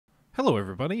Hello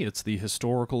everybody, it's the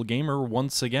Historical Gamer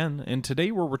once again, and today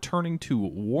we're returning to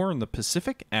War in the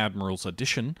Pacific, Admirals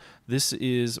Edition. This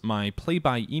is my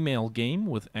play-by-email game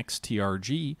with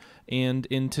XTRG, and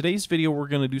in today's video we're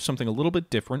going to do something a little bit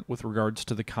different with regards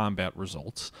to the combat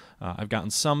results. I've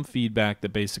gotten some feedback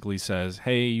that basically says,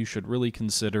 hey, you should really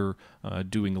consider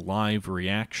doing live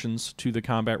reactions to the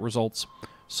combat results.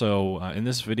 So in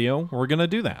this video, we're going to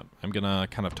do that. I'm going to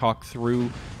kind of talk through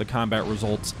the combat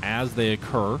results as they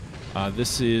occur.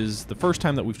 This is the first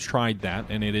time that we've tried that,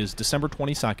 and it is December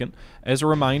 22nd. As a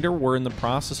reminder, we're in the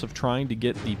process of trying to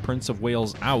get the Prince of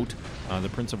Wales out. The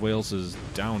Prince of Wales is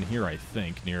down here, I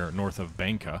think, north of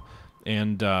Banka.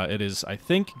 And it is, I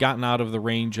think, gotten out of the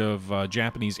range of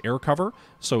Japanese air cover,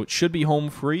 so it should be home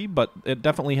free, but it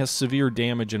definitely has severe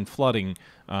damage and flooding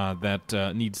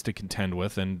that needs to contend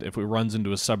with, and if it runs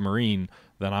into a submarine,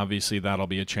 then obviously that'll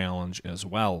be a challenge as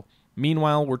well.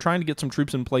 Meanwhile, we're trying to get some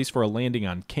troops in place for a landing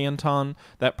on Canton.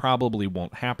 That probably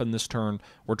won't happen this turn.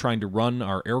 We're trying to run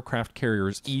our aircraft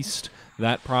carriers east.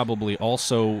 That probably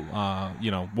also,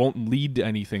 won't lead to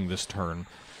anything this turn.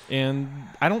 And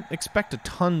I don't expect a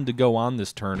ton to go on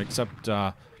this turn, except,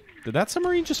 did that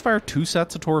submarine just fire 2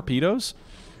 sets of torpedoes?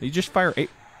 He just fired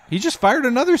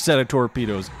another set of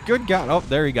torpedoes. Good God. Oh,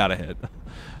 there he got a hit.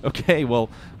 Okay, well,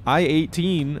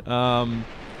 I-18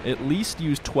 at least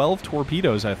used 12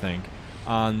 torpedoes, I think,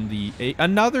 on the...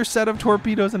 another set of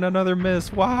torpedoes and another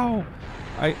miss. Wow.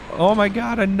 Oh, my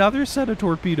God, another set of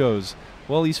torpedoes.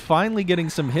 Well, he's finally getting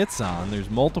some hits on. There's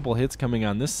multiple hits coming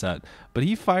on this set. But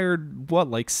he fired, what,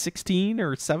 like 16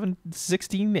 or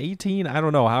 16, 18? I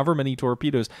don't know, however many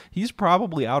torpedoes. He's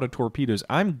probably out of torpedoes.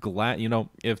 I'm glad,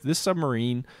 if this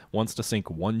submarine wants to sink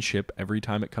one ship every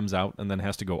time it comes out and then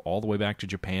has to go all the way back to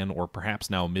Japan or perhaps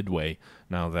now Midway,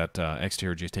 now that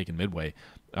XTRG has taken Midway,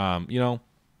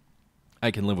 I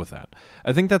can live with that.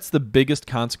 I think that's the biggest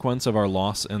consequence of our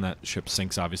loss, and that ship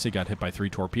sinks, obviously. Got hit by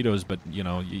 3 torpedoes, but,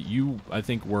 I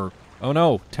think we're... Oh,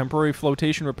 no. Temporary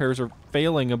flotation repairs are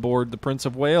failing aboard the Prince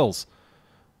of Wales.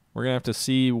 We're going to have to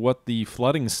see what the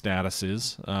flooding status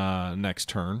is next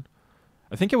turn.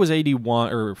 I think it was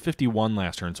 81 or 51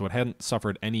 last turn, so it hadn't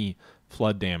suffered any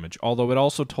flood damage, although it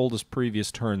also told us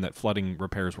previous turn that flooding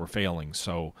repairs were failing,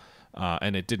 so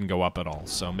and it didn't go up at all,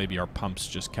 so maybe our pumps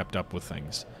just kept up with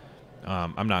things.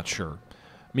 I'm not sure.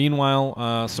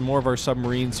 Meanwhile, some more of our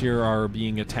submarines here are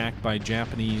being attacked by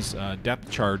Japanese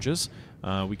depth charges.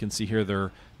 We can see here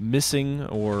they're missing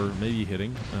or maybe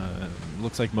hitting.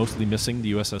 Looks like mostly missing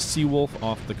the USS Seawolf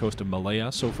off the coast of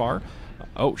Malaya so far.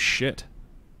 Oh, shit.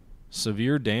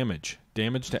 Severe damage.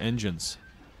 Damage to engines.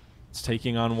 It's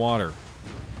taking on water.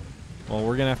 Well,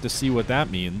 we're going to have to see what that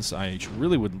means. I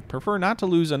really would prefer not to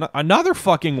lose another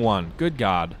fucking one. Good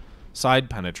God. Side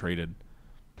penetrated.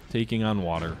 Taking on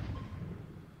water.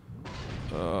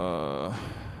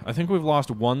 I think we've lost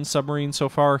 1 submarine so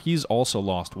far. He's also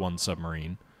lost 1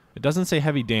 submarine. It doesn't say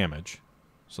heavy damage,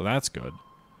 so that's good.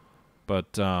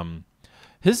 But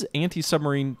his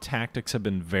anti-submarine tactics have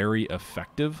been very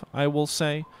effective, I will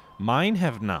say. Mine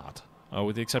have not,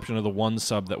 with the exception of the 1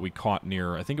 sub that we caught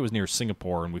near, I think it was near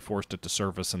Singapore, and we forced it to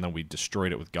surface, and then we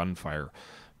destroyed it with gunfire.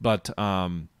 But...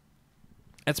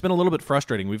 it's been a little bit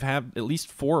frustrating. We've had at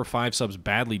least 4 or 5 subs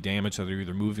badly damaged that are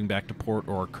either moving back to port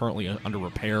or are currently under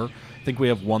repair. I think we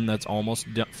have 1 that's almost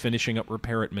finishing up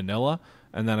repair at Manila,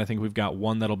 and then I think we've got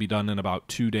 1 that'll be done in about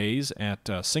 2 days at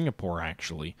Singapore,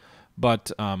 actually.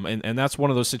 But and that's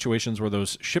one of those situations where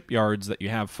those shipyards that you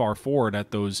have far forward at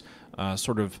those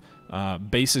sort of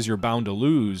bases you're bound to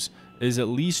lose is at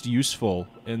least useful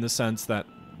in the sense that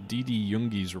D.D.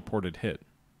 Jungi's reported hit.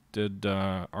 Did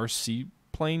RC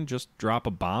plane just drop a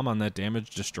bomb on that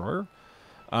damaged destroyer?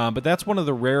 But that's one of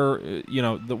the rare,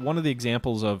 one of the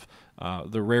examples of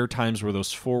the rare times where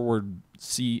those forward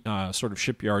sea sort of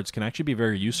shipyards can actually be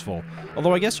very useful.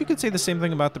 Although I guess you could say the same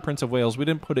thing about the Prince of Wales. We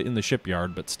didn't put it in the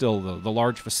shipyard, but still the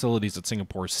large facilities at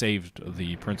Singapore saved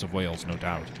the Prince of Wales, no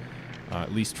doubt,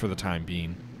 at least for the time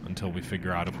being, until we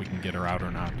figure out if we can get her out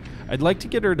or not. I'd like to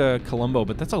get her to Colombo,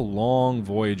 but that's a long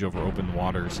voyage over open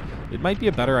waters. It might be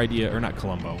a better idea, or not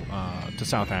Colombo, to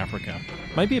South Africa.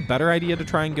 Might be a better idea to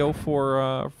try and go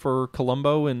for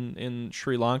Colombo in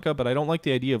Sri Lanka, but I don't like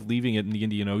the idea of leaving it in the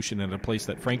Indian Ocean at a place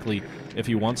that, frankly, if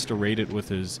he wants to raid it with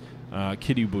his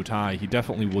Kiddu Butai, he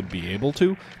definitely would be able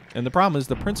to. And the problem is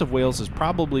the Prince of Wales is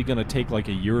probably going to take like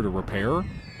a year to repair,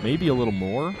 maybe a little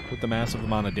more with the massive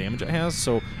amount of damage it has,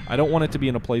 so I don't want it to be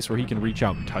in a place where he can reach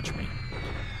out and touch me.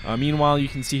 Meanwhile, you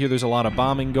can see here there's a lot of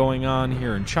bombing going on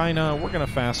here in China. We're going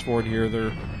to fast forward here.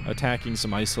 They're attacking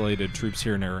some isolated troops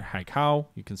here near Haikau.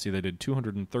 You can see they did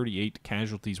 238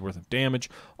 casualties worth of damage,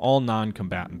 all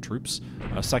non-combatant troops.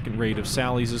 A second raid of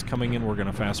Sally's is coming in. We're going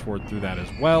to fast forward through that as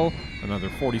well. Another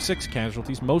 46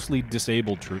 casualties, mostly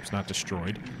disabled troops, not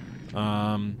destroyed.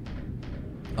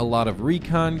 A lot of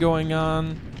recon going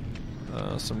on.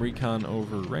 Some recon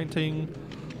overrating.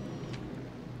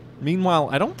 Meanwhile,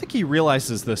 I don't think he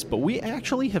realizes this, but we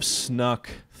actually have snuck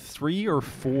 3 or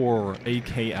 4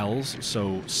 AKLs,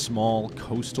 so small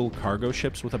coastal cargo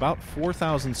ships, with about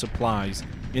 4,000 supplies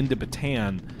into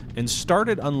Bataan, and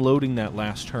started unloading that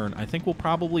last turn. I think we'll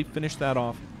probably finish that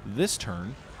off this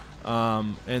turn.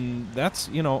 And that's,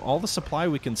 you know, all the supply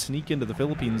we can sneak into the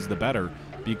Philippines, the better,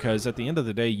 because at the end of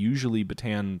the day, usually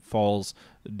Bataan falls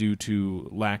due to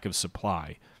lack of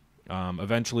supply.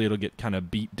 Eventually, it'll get kind of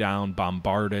beat down,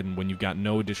 bombarded, and when you've got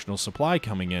no additional supply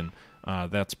coming in,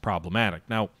 that's problematic.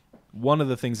 Now, one of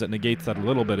the things that negates that a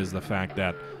little bit is the fact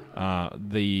that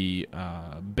the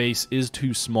base is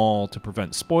too small to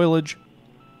prevent spoilage,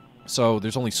 so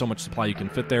there's only so much supply you can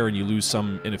fit there, and you lose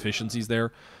some inefficiencies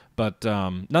there. But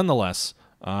nonetheless,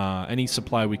 any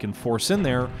supply we can force in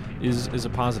there is a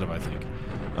positive, I think.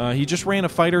 He just ran a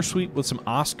fighter suite with some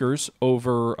Oscars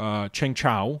over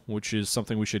Chengchao, which is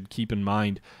something we should keep in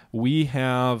mind. We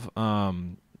have a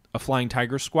Flying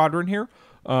Tiger squadron here.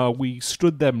 We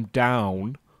stood them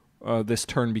down this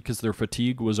turn because their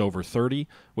fatigue was over 30,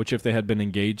 which if they had been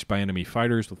engaged by enemy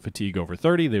fighters with fatigue over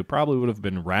 30, they probably would have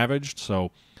been ravaged.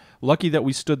 So lucky that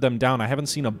we stood them down. I haven't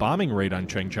seen a bombing raid on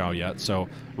Chengchao yet, so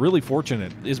really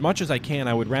fortunate. As much as I can,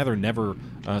 I would rather never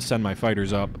send my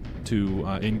fighters up to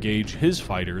engage his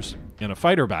fighters in a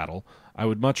fighter battle. I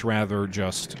would much rather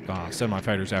just send my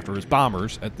fighters after his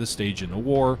bombers at this stage in the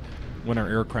war when our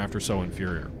aircraft are so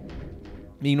inferior.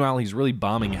 Meanwhile, he's really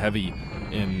bombing heavy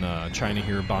in China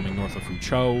here, bombing north of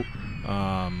Fuzhou.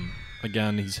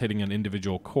 Again, he's hitting an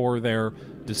individual corps there,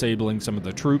 disabling some of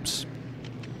the troops.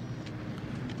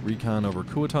 Recon over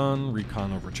Kuotan,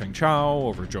 recon over Chengchao,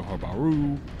 over Johor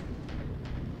Bahru.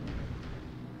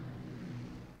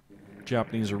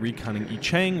 Japanese are reconning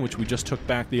Yicheng, which we just took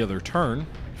back the other turn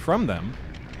from them.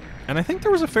 And I think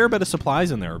there was a fair bit of supplies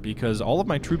in there, because all of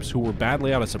my troops who were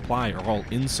badly out of supply are all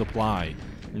in supply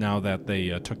now that they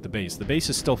took the base. The base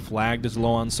is still flagged as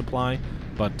low on supply,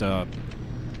 but I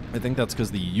think that's because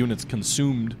the units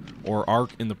consumed or are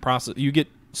in the process.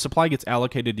 Supply gets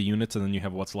allocated to units, and then you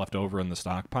have what's left over in the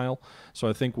stockpile. So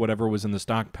I think whatever was in the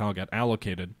stockpile got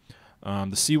allocated.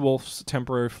 The Seawolf's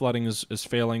temporary flooding is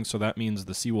failing, so that means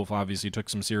the Seawolf obviously took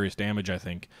some serious damage, I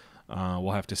think.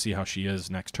 We'll have to see how she is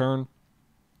next turn.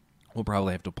 We'll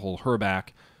probably have to pull her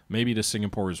back, maybe to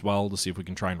Singapore as well, to see if we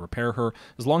can try and repair her.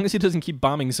 As long as he doesn't keep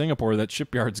bombing Singapore, that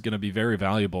shipyard's going to be very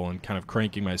valuable and kind of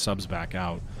cranking my subs back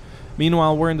out.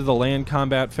 Meanwhile, we're into the land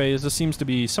combat phase. This seems to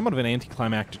be somewhat of an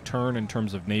anticlimactic turn in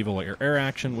terms of naval air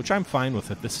action, which I'm fine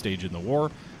with at this stage in the war.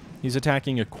 He's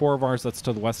attacking a corps of ours that's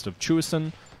to the west of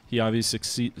Chusan. He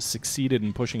obviously succeeded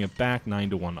in pushing it back,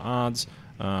 9-1 odds.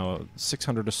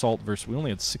 600 assault versus we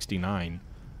only had 69.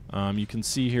 You can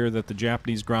see here that the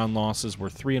Japanese ground losses were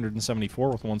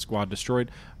 374 with 1 squad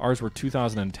destroyed. Ours were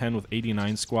 2,010 with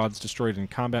 89 squads destroyed in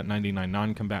combat, 99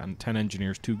 non-combatant, 10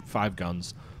 engineers, 5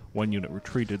 guns. 1 unit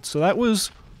retreated. So that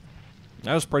was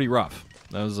pretty rough.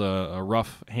 That was a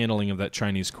rough handling of that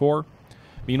Chinese corps.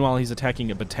 Meanwhile, he's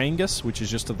attacking at Batangas, which is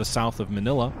just to the south of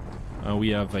Manila. We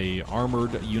have a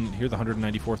armored unit here, the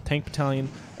 194th Tank Battalion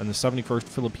and the 71st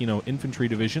Filipino Infantry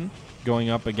Division, going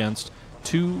up against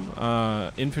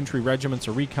 2 infantry regiments,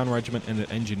 a recon regiment, and an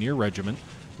engineer regiment.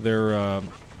 Their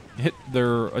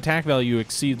attack value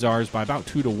exceeds ours by about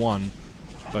 2-1,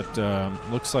 but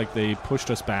looks like they pushed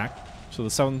us back. So the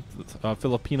 7th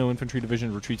Filipino Infantry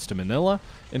Division retreats to Manila.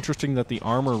 Interesting that the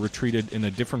armor retreated in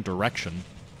a different direction.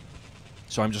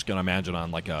 So I'm just going to imagine on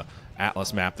like a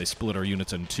Atlas map, they split our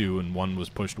units in 2, and one was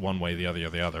pushed one way, the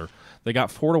other. They got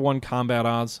 4-1 combat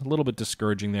odds. A little bit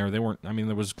discouraging there. They weren't. I mean,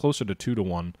 there was closer to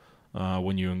 2-1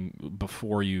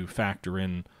 before you factor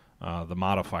in the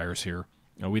modifiers here.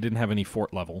 We didn't have any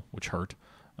fort level, which hurt.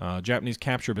 Japanese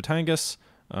capture Batangas.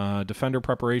 Defender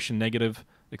preparation negative.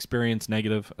 Experience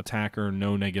negative, attacker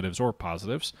no negatives or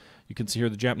positives. You can see here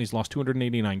the Japanese lost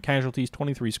 289 casualties,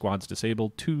 23 squads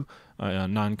disabled, 2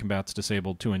 non-combats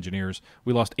disabled, 2 engineers.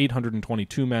 We lost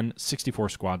 822 men, 64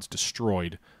 squads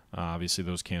destroyed. Obviously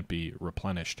those can't be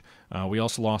replenished. We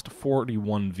also lost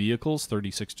 41 vehicles,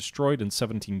 36 destroyed, and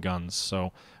 17 guns.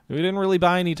 So we didn't really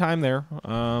buy any time there.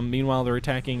 Meanwhile, they're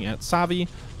attacking at Savi.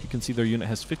 You can see their unit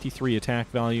has 53 attack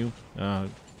value.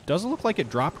 Doesn't look like it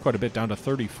dropped quite a bit down to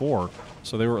 34,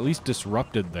 so they were at least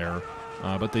disrupted there.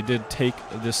 But they did take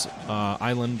this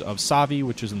island of Savi,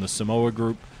 which is in the Samoa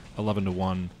group. 11 to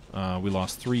 1. We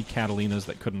lost 3 Catalinas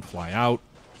that couldn't fly out.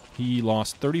 He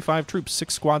lost 35 troops,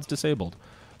 6 squads disabled.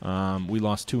 We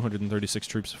lost 236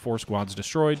 troops, 4 squads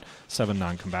destroyed, 7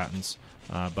 non-combatants.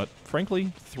 But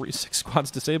frankly, 6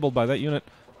 squads disabled by that unit.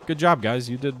 Good job, guys.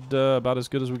 You did about as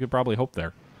good as we could probably hope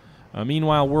there.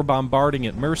 Meanwhile, we're bombarding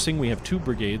at Mersing. We have 2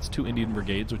 brigades, 2 Indian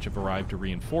brigades, which have arrived to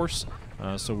reinforce.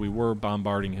 So we were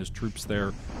bombarding his troops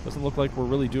there. Doesn't look like we're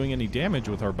really doing any damage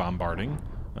with our bombarding.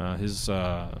 His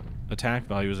attack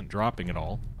value isn't dropping at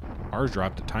all. Ours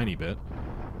dropped a tiny bit.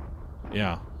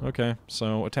 Yeah, okay.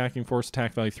 So attacking force,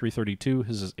 attack value 332.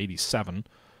 His is 87.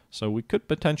 So we could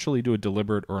potentially do a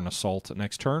deliberate or an assault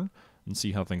next turn and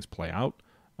see how things play out.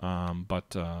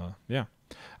 Yeah.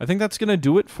 I think that's going to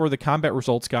do it for the combat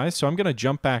results, guys. So I'm going to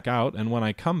jump back out, and when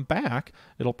I come back,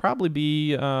 it'll probably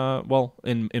be, well,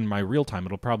 in my real time,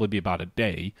 it'll probably be about a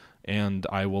day, and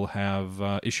I will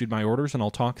have issued my orders, and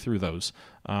I'll talk through those.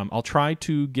 I'll try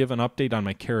to give an update on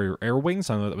my carrier air wings.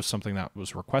 I know that was something that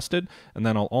was requested, and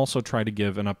then I'll also try to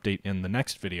give an update in the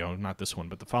next video, not this one,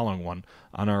 but the following one,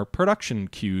 on our production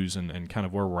queues and kind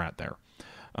of where we're at there.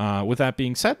 With that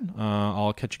being said,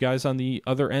 I'll catch you guys on the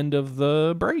other end of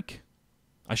the break.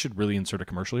 I should really insert a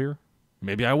commercial here.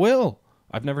 Maybe I will.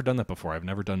 I've never done that before. I've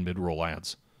never done mid-roll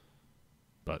ads.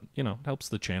 But, you know, it helps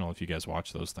the channel if you guys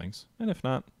watch those things. And if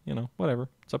not, you know, whatever.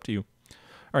 It's up to you.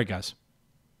 All right, guys.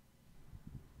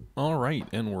 All right,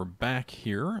 and we're back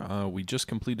here. We just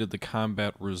completed the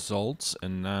combat results,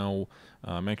 and now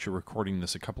I'm actually recording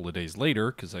this a couple of days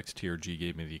later because XTRG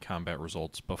gave me the combat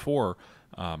results before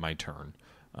my turn.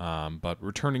 But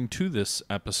returning to this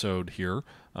episode here,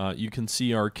 you can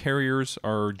see our carriers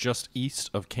are just east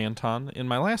of Canton. In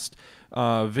my last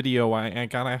video, I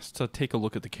got asked to take a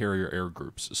look at the carrier air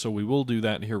groups, so we will do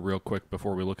that here real quick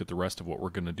before we look at the rest of what we're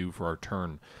going to do for our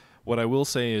turn. What I will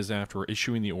say is after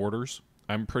issuing the orders,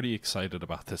 I'm pretty excited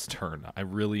about this turn. I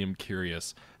really am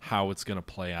curious how it's going to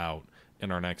play out in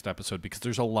our next episode because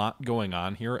there's a lot going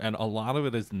on here, and a lot of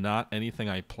it is not anything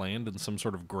I planned in some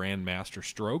sort of grand master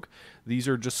stroke. These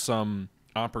are just some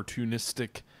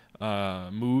opportunistic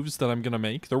moves that I'm going to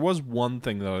make. There was one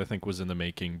thing that I think was in the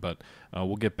making, but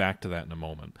we'll get back to that in a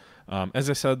moment. As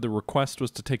I said, the request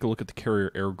was to take a look at the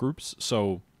carrier air groups.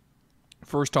 So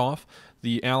first off,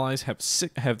 the Allies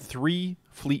have 3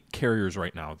 fleet carriers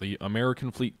right now. The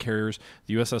American fleet carriers,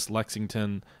 the USS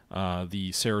Lexington,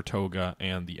 the Saratoga,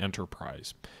 and the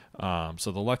Enterprise.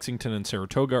 So the Lexington and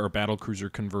Saratoga are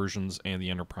battlecruiser conversions, and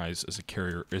the Enterprise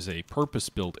is a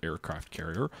purpose-built aircraft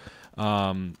carrier.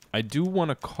 I do want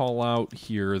to call out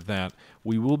here that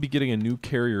we will be getting a new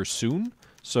carrier soon.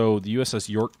 So the USS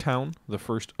Yorktown, the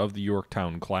first of the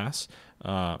Yorktown class,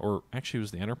 or actually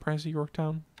was the Enterprise a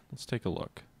Yorktown? Let's take a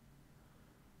look.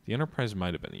 The Enterprise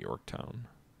might have been a Yorktown.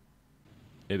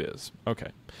 It is. Okay.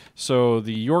 So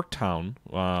the Yorktown,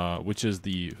 which is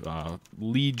the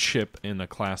lead ship in a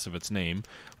class of its name,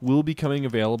 will be coming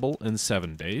available in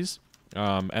 7 days.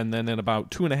 And then in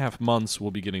about 2.5 months,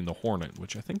 we'll be getting the Hornet,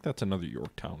 which I think that's another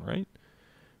Yorktown, right?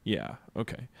 Yeah,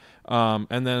 okay.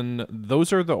 And then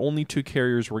those are the only 2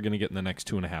 carriers we're going to get in the next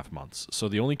 2.5 months. So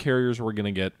the only carriers we're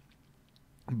going to get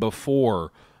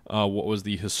before what was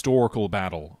the historical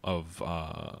battle of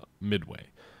Midway.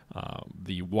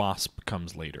 The Wasp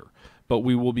comes later. But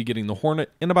we will be getting the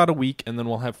Hornet in about a week, and then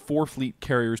we'll have 4 fleet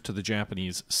carriers to the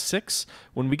Japanese 6.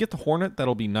 When we get the Hornet,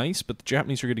 that'll be nice, but the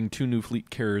Japanese are getting 2 new fleet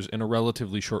carriers in a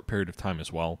relatively short period of time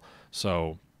as well.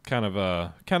 So kind of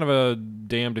a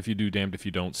damned if you do, damned if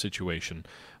you don't situation.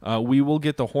 We will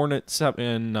get the Hornet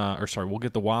we'll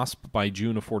get the Wasp by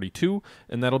June of 42,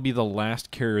 and that'll be the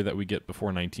last carrier that we get before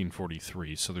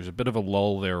 1943. So there's a bit of a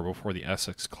lull there before the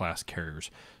Essex class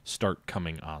carriers start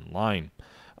coming online.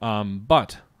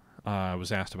 But I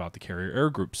was asked about the carrier air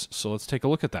groups, so let's take a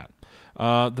look at that.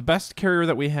 The best carrier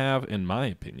that we have, in my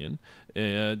opinion,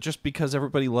 just because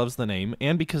everybody loves the name,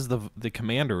 and because the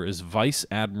commander is Vice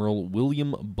Admiral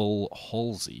William Bull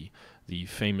Halsey, the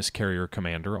famous carrier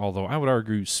commander, although I would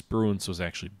argue Spruance was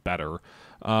actually better.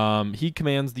 He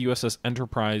commands the USS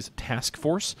Enterprise Task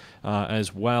Force,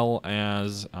 as well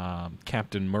as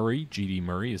Captain Murray. G.D.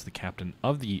 Murray is the captain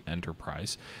of the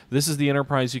Enterprise. This is the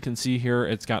Enterprise you can see here.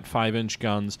 It's got 5-inch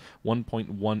guns,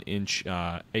 1.1-inch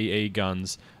AA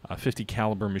guns, 50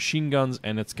 caliber machine guns,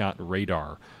 and it's got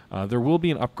radar. There will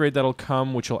be an upgrade that'll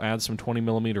come, which will add some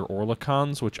 20mm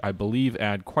Orlikons, which I believe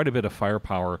add quite a bit of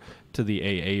firepower to the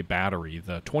AA battery.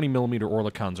 The 20mm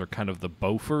Orlikons are kind of the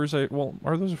Bofors. Well,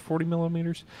 are those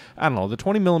 40mm? I don't know. The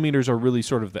 20mm are really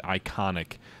sort of the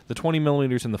iconic. The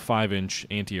 20mm and the 5-inch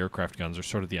anti-aircraft guns are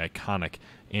sort of the iconic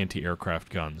anti-aircraft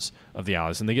guns of the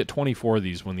Allies, and they get 24 of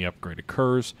these when the upgrade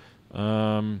occurs.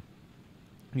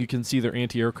 You can see their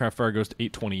anti-aircraft fire goes to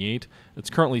 828. It's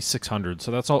currently 600,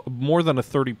 so that's more than a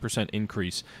 30%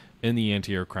 increase in the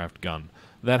anti-aircraft gun.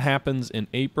 That happens in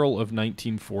April of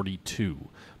 1942.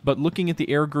 But looking at the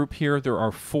air group here, there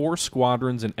are 4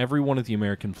 squadrons in every one of the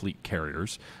American fleet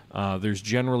carriers. There's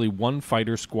generally 1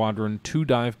 fighter squadron, 2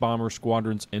 dive bomber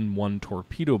squadrons, and 1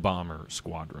 torpedo bomber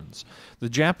squadrons. The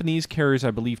Japanese carriers,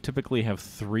 I believe, typically have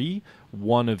 3,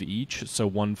 1 of each, so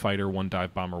 1 fighter, 1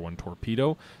 dive bomber, 1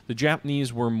 torpedo. The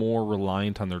Japanese were more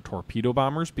reliant on their torpedo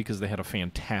bombers because they had a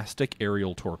fantastic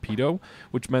aerial torpedo,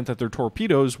 which meant that their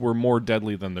torpedoes were more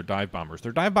deadly than their dive bombers.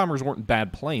 Their dive bombers weren't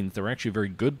bad planes, they were actually very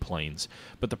good planes,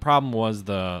 but the problem was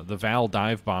the Val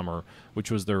dive bomber,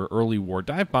 which was their early war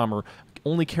dive bomber,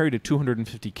 only carried a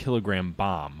 250 kilogram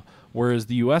bomb, whereas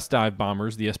the U.S. dive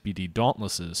bombers, the SBD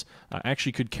Dauntlesses,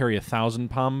 actually could carry a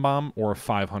 1,000-pound bomb or a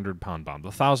 500-pound bomb. The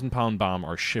 1,000-pound bomb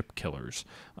are ship killers.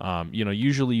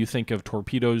 Usually you think of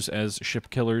torpedoes as ship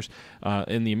killers.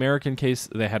 In the American case,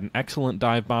 they had an excellent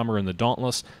dive bomber in the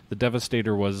Dauntless. The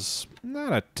Devastator was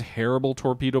not a terrible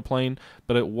torpedo plane,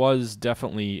 but it was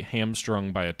definitely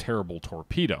hamstrung by a terrible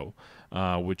torpedo.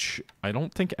 Which I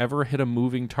don't think ever hit a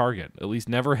moving target, at least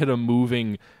never hit a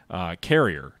moving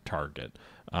carrier target.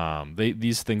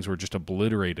 These things were just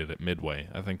obliterated at Midway.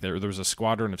 I think there was a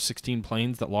squadron of 16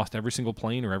 planes that lost every single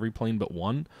plane, or every plane but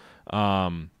one.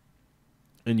 And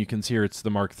you can see here it's the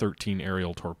Mark 13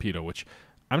 aerial torpedo, which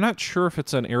I'm not sure if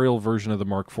it's an aerial version of the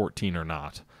Mark 14 or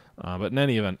not. But in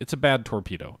any event, it's a bad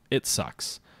torpedo. It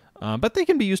sucks. But they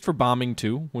can be used for bombing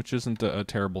too, which isn't a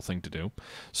terrible thing to do.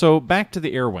 So back to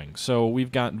the air wing. So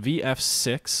we've got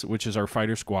VF-6, which is our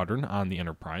fighter squadron on the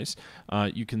Enterprise.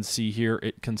 You can see here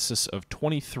it consists of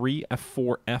 23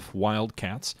 F-4F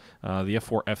Wildcats, the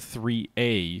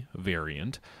F-4F-3A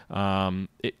variant.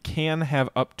 It can have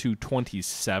up to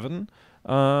 27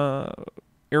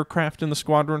 aircraft in the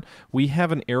squadron. We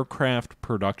have an aircraft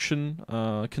production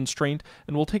constraint,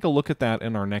 and we'll take a look at that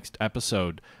in our next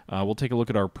episode. We'll take a look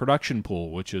at our production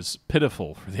pool, which is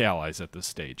pitiful for the Allies at this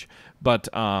stage. But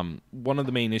one of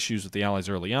the main issues with the Allies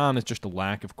early on is just a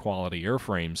lack of quality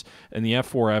airframes, and the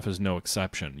F-4F is no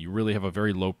exception. You really have a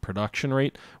very low production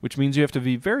rate, which means you have to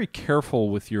be very careful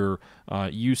with your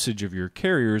usage of your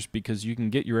carriers, because you can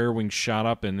get your air wings shot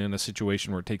up and in a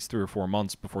situation where it takes 3 or 4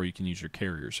 months before you can use your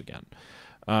carriers again.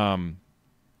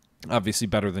 Obviously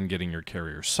better than getting your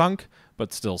carrier sunk,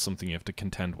 but still something you have to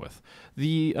contend with.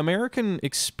 The American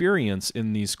experience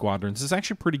in these squadrons is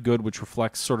actually pretty good, which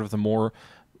reflects sort of the more,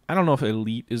 I don't know if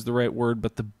elite is the right word,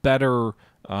 but the better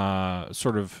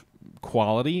sort of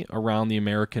quality around the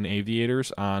American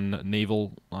aviators on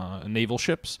naval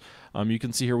ships. You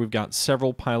can see here we've got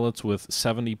several pilots with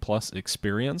 70-plus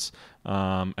experience,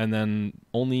 and then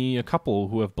only a couple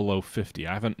who have below 50.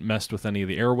 I haven't messed with any of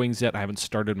the air wings yet. I haven't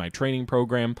started my training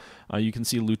program. You can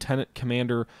see Lieutenant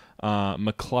Commander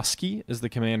McCluskey is the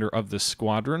commander of this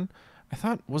squadron. I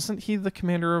thought, wasn't he the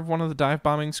commander of one of the dive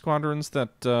bombing squadrons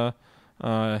that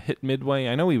hit Midway?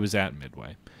 I know he was at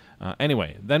Midway.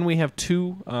 Anyway, then we have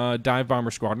 2 dive bomber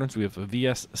squadrons. We have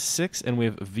VS-6 and we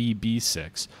have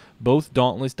VB-6, both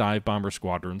Dauntless dive bomber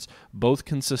squadrons. Both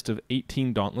consist of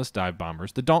 18 Dauntless dive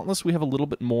bombers. The Dauntless, we have a little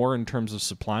bit more in terms of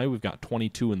supply. We've got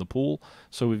 22 in the pool,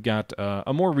 so we've got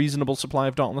a more reasonable supply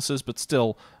of Dauntlesses, but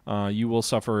still, you will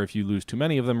suffer if you lose too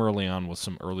many of them early on with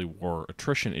some early war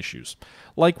attrition issues.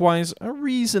 Likewise, a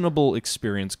reasonable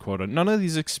experience quota. None of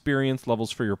these experience levels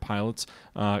for your pilots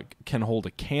can hold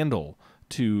a candle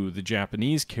to the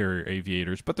Japanese carrier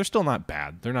aviators, but they're still not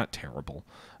bad. They're not terrible.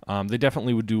 They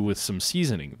definitely would do with some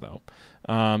seasoning, though.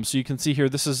 So you can see here,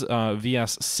 this is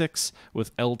VS-6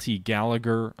 with L.T.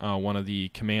 Gallagher, one of the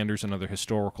commanders, another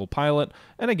historical pilot.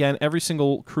 And again, every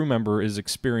single crew member is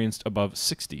experienced above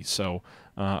 60, so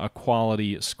a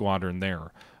quality squadron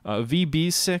there.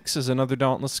 VB-6 is another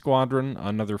Dauntless squadron,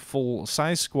 another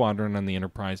full-size squadron on the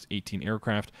Enterprise, 18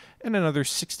 aircraft, and another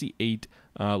 68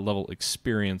 level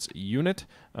experience unit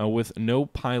with no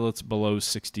pilots below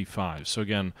 65. So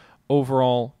again,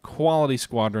 overall quality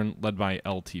squadron led by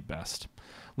LT Best.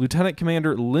 Lieutenant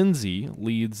Commander Lindsay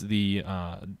leads the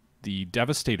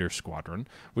Devastator Squadron,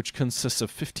 which consists of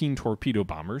 15 torpedo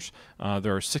bombers.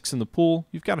 There are 6 in the pool.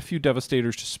 You've got a few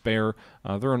Devastators to spare.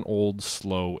 They're an old,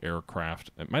 slow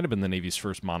aircraft. It might have been the Navy's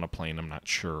first monoplane, I'm not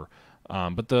sure.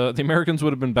 But the Americans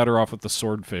would have been better off with the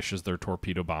Swordfish as their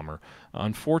torpedo bomber.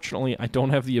 Unfortunately, I don't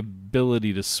have the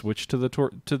ability to switch to the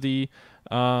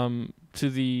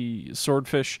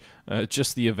Swordfish.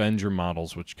 Just the Avenger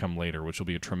models, which come later, which will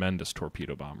be a tremendous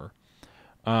torpedo bomber.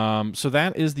 So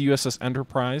that is the USS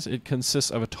Enterprise. It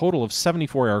consists of a total of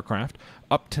 74 aircraft.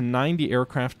 up to 90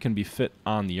 aircraft can be fit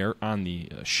on the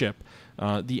ship.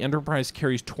 The Enterprise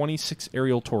carries 26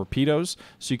 aerial torpedoes,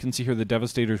 so you can see here the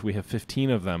Devastators, we have 15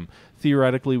 of them.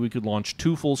 Theoretically, we could launch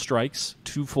 2 full strikes,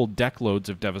 2 full deck loads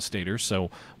of Devastators, so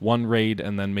one raid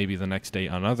and then maybe the next day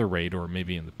another raid, or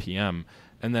maybe in the PM.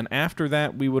 And then after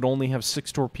that, we would only have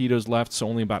 6 torpedoes left, so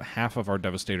only about half of our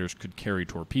Devastators could carry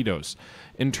torpedoes.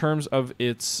 In terms of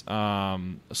its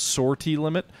sortie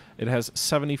limit, it has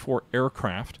 74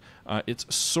 aircraft. Its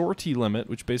sortie limit,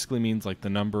 which basically means like the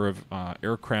number of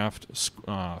aircraft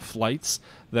flights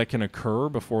that can occur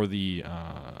before the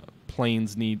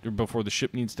before the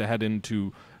ship needs to head in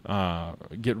to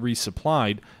get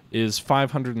resupplied, is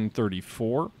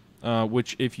 534.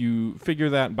 Which, if you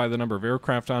figure that by the number of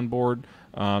aircraft on board,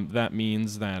 that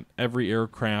means that every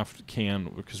aircraft can,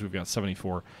 because we've got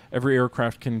 74, every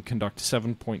aircraft can conduct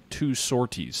 7.2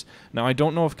 sorties. Now, I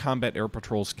don't know if combat air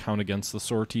patrols count against the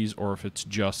sorties or if it's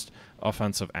just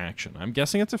offensive action. I'm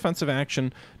guessing it's offensive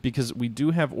action because we do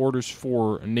have orders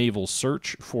for naval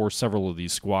search for several of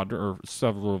these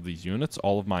several of these units.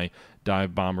 All of my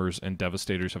dive bombers and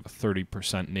Devastators have a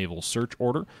 30% naval search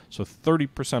order, so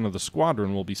 30% of the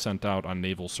squadron will be sent out on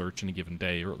naval search in a given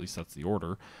day, or at least that's the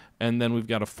order. And then we've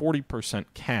got a 40%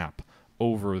 cap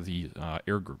over the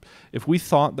air group. If we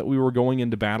thought that we were going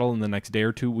into battle in the next day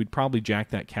or two, we'd probably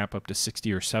jack that cap up to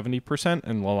 60 or 70%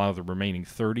 and allow the remaining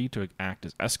 30 to act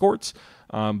as escorts.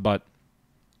 But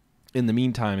in the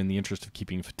meantime, in the interest of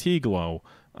keeping fatigue low,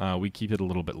 we keep it a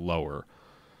little bit lower.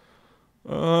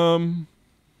 So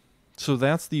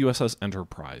that's the USS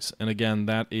Enterprise. And again,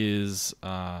 that is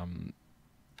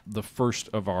the first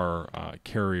of our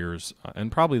carriers,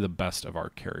 and probably the best of our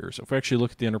carriers. If we actually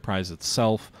look at the Enterprise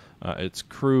itself, its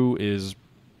crew is,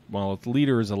 well, its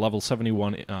leader is a level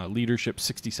 71 leadership,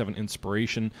 67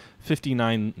 inspiration,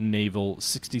 59 naval,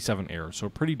 67 air. So a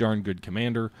pretty darn good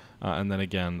commander. And then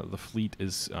again, the fleet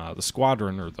is, the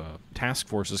squadron, or the task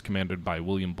force, is commanded by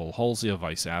William Bull Halsey, a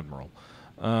Vice Admiral.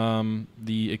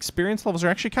 The experience levels are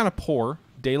actually kind of poor.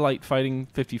 Daylight fighting,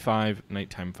 55.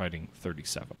 Nighttime fighting,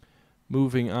 37.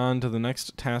 Moving on to the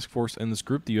next task force in this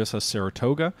group, the USS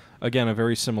Saratoga. Again, a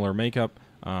very similar makeup.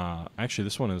 Actually,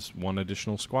 this one is 1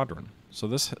 additional squadron. So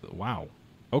this, wow.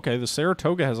 Okay, the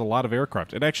Saratoga has a lot of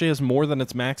aircraft. It actually has more than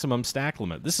its maximum stack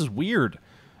limit. This is weird.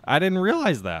 I didn't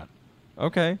realize that.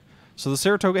 Okay. So the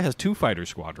Saratoga has 2 fighter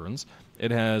squadrons.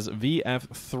 It has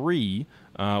VF-3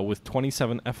 with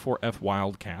 27 F-4F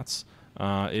Wildcats.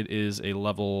 It is a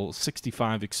level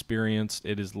 65 experienced.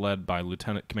 It is led by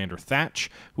Lieutenant Commander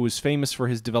Thatch, who is famous for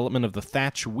his development of the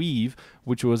Thatch Weave,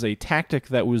 which was a tactic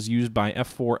that was used by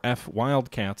F-4F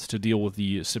Wildcats to deal with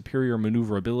the superior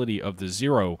maneuverability of the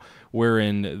Zero,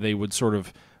 wherein they would sort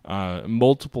of,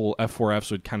 multiple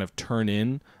F-4Fs would kind of turn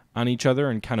in on each other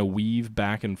and kind of weave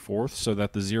back and forth so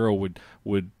that the Zero would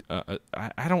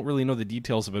I don't really know the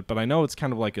details of it, but I know it's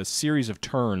kind of like a series of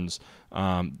turns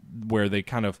where they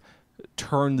kind of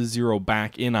turn the Zero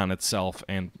back in on itself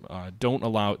and don't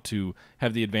allow it to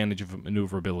have the advantage of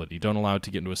maneuverability, don't allow it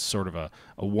to get into a sort of a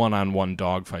one-on-one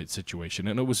dogfight situation.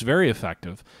 And it was very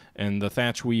effective. And the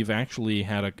Thatch Weave actually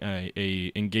had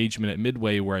a engagement at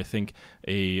Midway where I think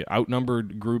a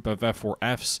outnumbered group of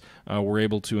F-4Fs were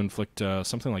able to inflict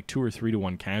something like 2 or 3 to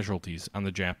 1 casualties on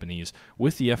the Japanese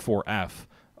with the F-4F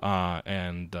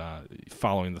and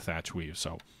following the Thatch Weave.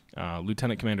 So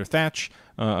Lieutenant Commander Thatch,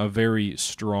 a very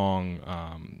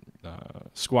strong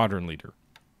squadron leader.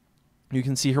 You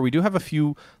can see here we do have a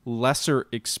few lesser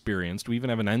experienced. We even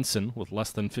have an ensign with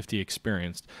less than 50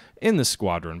 experienced in the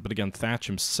squadron. But again, Thatch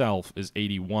himself is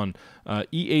 81.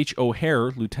 E.H.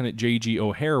 O'Hare, Lieutenant J.G.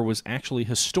 O'Hare, was actually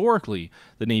historically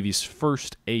the Navy's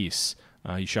first ace.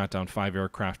 He shot down 5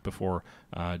 aircraft before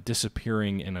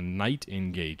disappearing in a night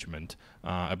engagement,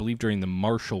 I believe during the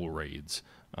Marshall raids.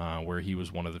 Where he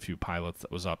was one of the few pilots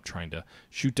that was up trying to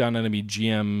shoot down enemy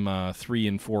GM 3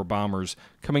 and 4 bombers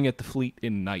coming at the fleet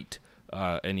in night,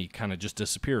 and he kind of just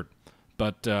disappeared.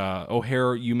 But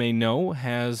O'Hare, you may know,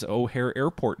 has O'Hare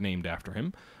Airport named after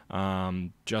him,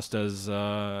 just as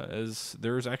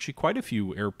there's actually quite a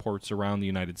few airports around the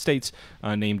United States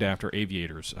named after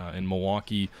aviators. In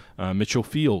Milwaukee, Mitchell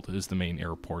Field is the main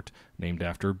airport, named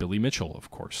after Billy Mitchell, of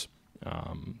course.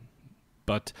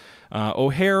 But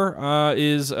O'Hare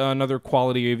is another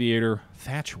quality aviator.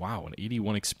 Thatch, wow, an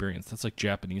 81 experience. That's like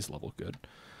Japanese level good.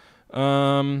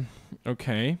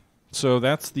 Okay, so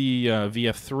that's the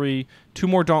VF-3. 2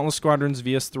 more Dauntless Squadrons,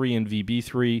 VS-3 and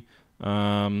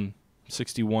VB-3.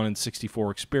 61 and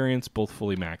 64 experience, both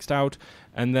fully maxed out.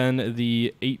 And then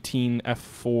the 18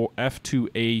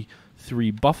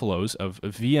 F2A3 Buffaloes of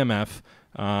VMF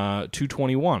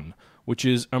 221, which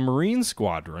is a Marine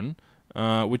squadron.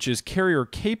 which is carrier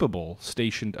capable,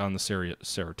 stationed on the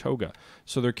Saratoga.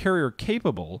 So they're carrier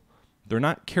capable. They're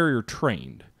not carrier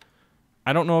trained.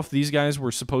 I don't know if these guys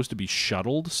were supposed to be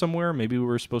shuttled somewhere. Maybe we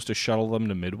were supposed to shuttle them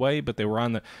to Midway, but they were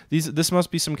on the... This must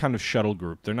be some kind of shuttle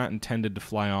group. They're not intended to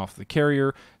fly off the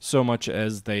carrier so much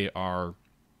as they are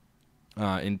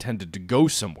intended to go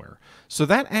somewhere. So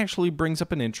that actually brings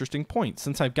up an interesting point.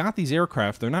 Since I've got these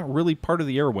aircraft, they're not really part of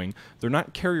the air wing. They're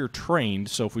not carrier trained,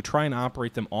 so if we try and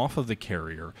operate them off of the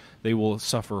carrier, they will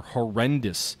suffer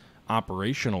horrendous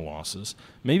operational losses.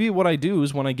 Maybe what I do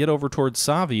is when I get over towards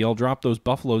Savi, I'll drop those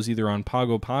buffaloes either on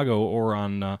Pago Pago or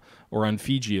on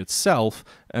Fiji itself,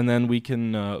 and then we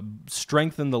can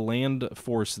strengthen the land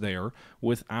force there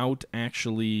without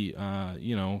actually,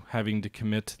 having to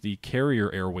commit the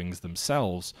carrier air wings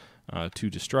themselves to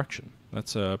destruction.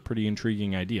 That's a pretty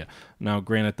intriguing idea. Now,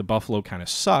 granted, the Buffalo kind of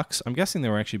sucks. I'm guessing they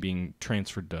were actually being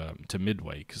transferred to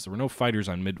Midway because there were no fighters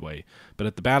on Midway, but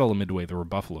at the Battle of Midway, there were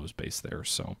Buffaloes based there,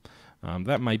 so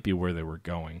that might be where they were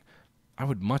going. I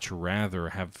would much rather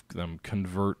have them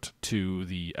convert to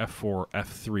the F4,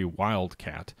 F3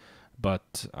 Wildcat,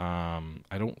 but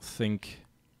I don't think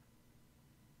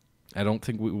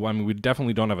we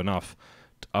definitely don't have enough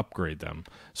to upgrade them.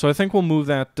 So I think we'll move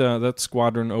that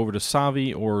squadron over to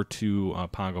Savi or to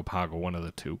Pago Pago, one of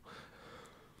the two.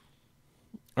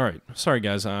 All right, sorry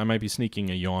guys, I might be sneaking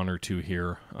a yawn or two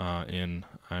here in.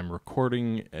 I'm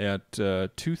recording at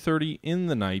 2:30 in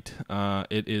the night.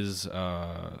 It is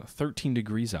 13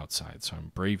 degrees outside, so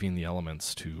I'm braving the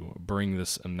elements to bring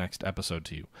this next episode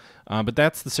to you. But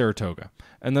that's the Saratoga.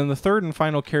 And then the third and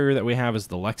final carrier that we have is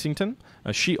the Lexington.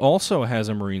 She also has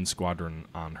a Marine squadron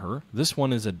on her. This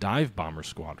one is a dive bomber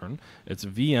squadron. It's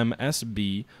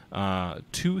VMSB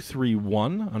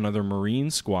 231, another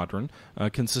Marine squadron,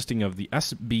 consisting of the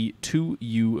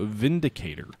SB-2U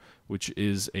Vindicator, which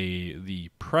is the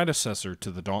predecessor to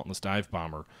the Dauntless dive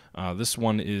bomber. This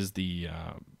one is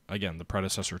again, the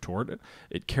predecessor toward it.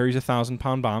 It carries a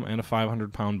 1,000-pound bomb and a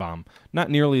 500-pound bomb. Not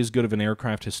nearly as good of an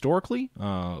aircraft historically.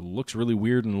 Looks really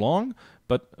weird and long,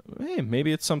 but hey,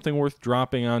 maybe it's something worth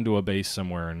dropping onto a base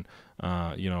somewhere and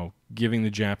giving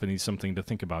the Japanese something to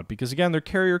think about. Because again, they're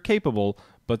carrier capable,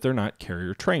 but they're not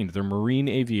carrier trained. They're Marine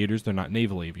aviators. They're not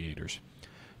naval aviators.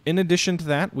 In addition to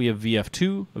that, we have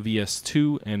VF2,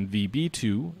 VS2, and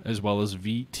VB2, as well as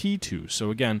VT2. So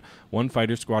again, one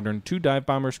fighter squadron, two dive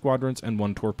bomber squadrons, and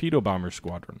one torpedo bomber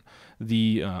squadron.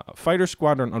 The fighter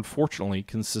squadron, unfortunately,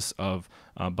 consists of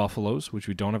Buffaloes, which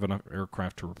we don't have enough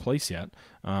aircraft to replace yet.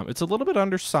 It's a little bit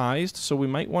undersized, so we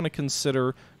might want to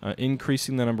consider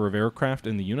increasing the number of aircraft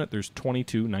in the unit. There's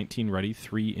 22, 19 ready,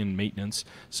 3 in maintenance.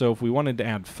 So if we wanted to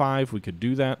add 5, we could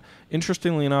do that.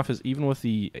 Interestingly enough, is even with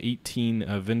the 18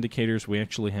 Vindicators, we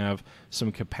actually have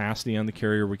some capacity on the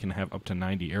carrier. We can have up to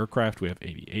 90 aircraft. We have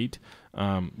 88,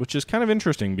 which is kind of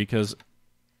interesting because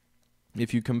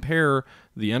if you compare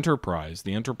the Enterprise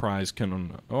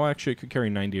can... Oh, actually, it could carry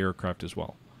 90 aircraft as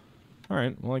well. All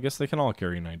right, well, I guess they can all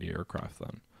carry 90 aircraft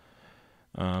then.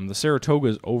 The Saratoga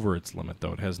is over its limit,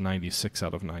 though. It has 96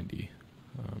 out of 90.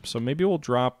 So maybe we'll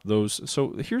drop those.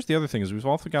 So here's the other thing, is we've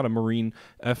also got a Marine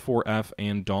F4F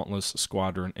and Dauntless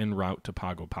squadron en route to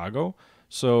Pago Pago.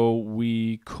 So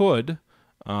we could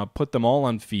put them all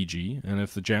on Fiji, and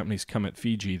if the Japanese come at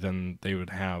Fiji, then they would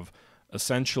have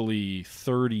essentially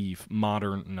 30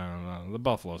 modern... No, the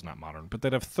Buffalo's not modern, but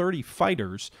they'd have 30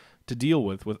 fighters to deal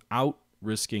with without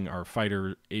risking our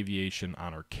fighter aviation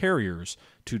on our carriers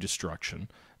to destruction,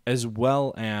 as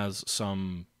well as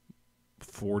some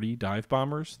 40 dive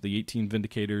bombers, the 18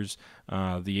 Vindicators,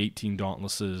 the 18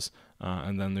 Dauntlesses,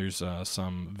 and then there's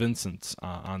some Vincents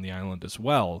on the island as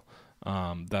well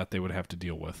that they would have to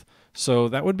deal with. So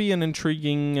that would be an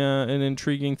intriguing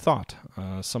thought.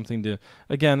 Something to...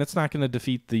 Again, it's not going to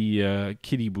defeat the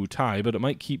Kitty Butai, but it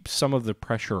might keep some of the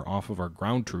pressure off of our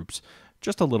ground troops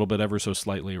just a little bit, ever so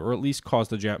slightly, or at least cause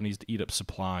the Japanese to eat up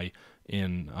supply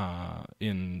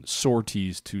in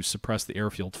sorties to suppress the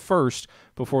airfield first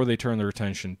before they turn their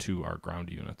attention to our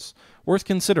ground units. Worth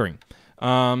considering.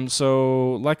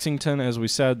 So Lexington, as we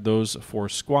said, those 4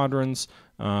 squadrons.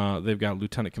 They've got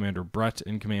Lieutenant Commander Brett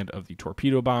in command of the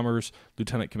torpedo bombers.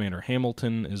 Lieutenant Commander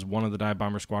Hamilton is one of the dive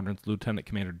bomber squadrons. Lieutenant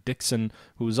Commander Dixon,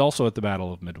 who was also at the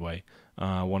Battle of Midway,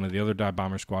 one of the other dive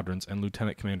bomber squadrons. And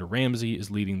Lieutenant Commander Ramsey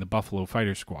is leading the Buffalo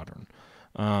Fighter Squadron.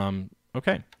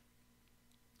 Okay.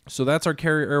 So that's our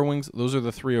carrier air wings. Those are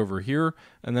the 3 over here.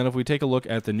 And then if we take a look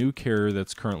at the new carrier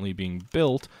that's currently being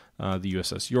built, the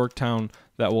USS Yorktown.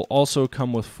 That will also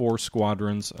come with 4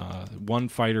 squadrons, 1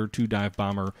 fighter, 2 dive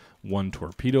bomber, 1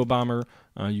 torpedo bomber.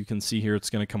 You can see here it's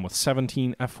going to come with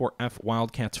 17 F4F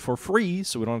Wildcats for free,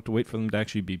 so we don't have to wait for them to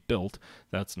actually be built.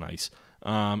 That's nice.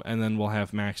 And then we'll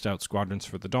have maxed out squadrons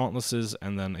for the Dauntlesses,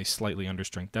 and then a slightly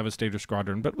understrength Devastator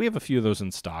squadron, but we have a few of those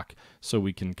in stock, so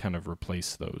we can kind of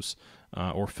replace those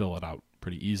or fill it out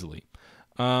pretty easily.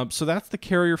 So that's the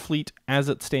carrier fleet as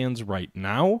it stands right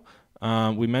now.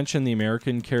 We mentioned the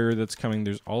American carrier that's coming.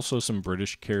 There's also some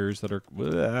British carriers that are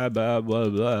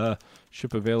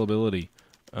ship availability.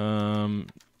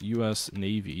 U.S.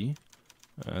 Navy,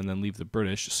 and then leave the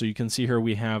British. So you can see here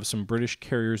we have some British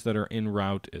carriers that are en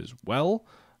route as well.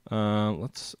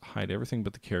 Let's hide everything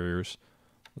but the carriers.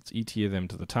 Let's ETA them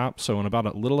to the top. So in about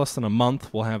a little less than a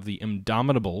month, we'll have the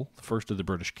Indomitable, the first of the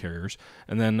British carriers,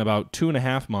 and then about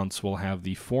 2.5 months, we'll have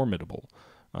the Formidable.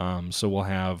 So we'll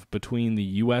have between the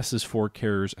U.S.'s 4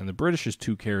 carriers and the British's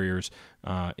 2 carriers,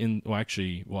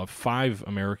 we'll have 5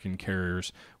 American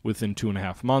carriers within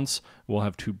 2.5 months. We'll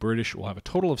have 2 British. We'll have a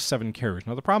total of 7 carriers.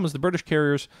 Now the problem is the British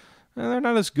carriers, they're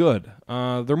not as good.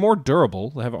 They're more durable.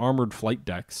 They have armored flight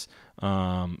decks,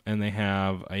 and they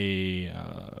have a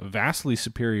vastly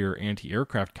superior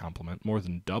anti-aircraft complement, more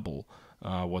than double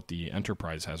what the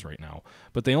Enterprise has right now.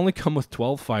 But they only come with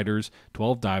 12 fighters,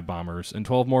 12 dive bombers, and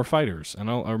 12 more fighters.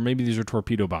 Or maybe these are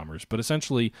torpedo bombers, but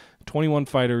essentially 21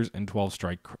 fighters and 12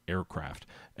 strike aircraft.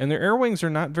 And their air wings are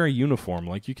not very uniform.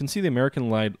 Like you can see the American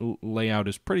layout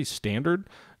is pretty standard.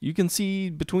 You can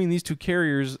see between these 2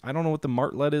 carriers, I don't know what the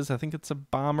Martlet is. I think it's a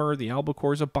bomber. The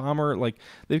Albacore is a bomber. Like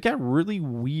they've got really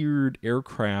weird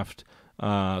aircraft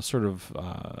complements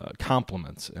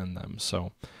in them.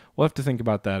 So we'll have to think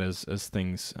about that as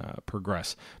things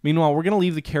progress. Meanwhile, we're going to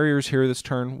leave the carriers here this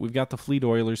turn. We've got the fleet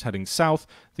oilers heading south.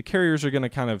 The carriers are going to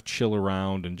kind of chill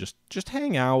around and just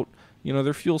hang out. You know,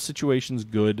 their fuel situation's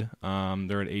good.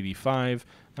 They're at 85.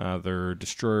 Their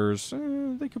destroyers,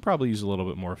 they could probably use a little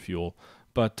bit more fuel.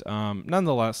 But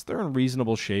nonetheless, they're in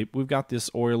reasonable shape. We've got this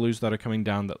oilers that are coming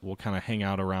down that will kind of hang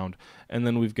out around. And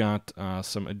then we've got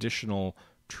some additional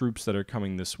troops that are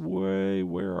coming this way.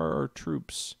 Where are our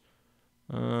troops?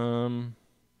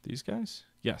 These guys?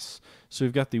 Yes. So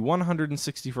we've got the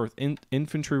 164th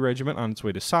Infantry Regiment on its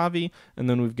way to Savi, and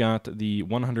then we've got the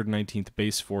 119th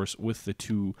Base Force with the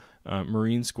 2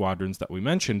 Marine squadrons that we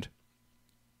mentioned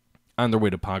on their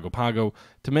way to Pago Pago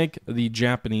to make the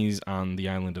Japanese on the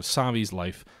island of Savi's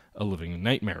life a living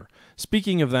nightmare.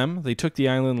 Speaking of them, they took the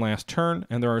island last turn,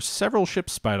 and there are several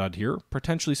ships spied out here,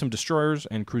 potentially some destroyers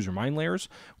and cruiser mine layers.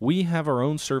 We have our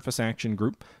own surface action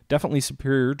group, definitely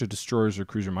superior to destroyers or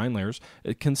cruiser mine layers.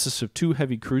 It consists of 2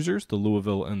 heavy cruisers, the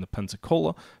Louisville and the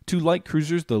Pensacola, 2 light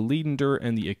cruisers, the Leander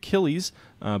and the Achilles.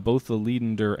 Both the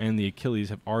Leander and the Achilles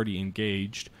have already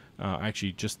engaged.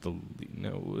 Actually, just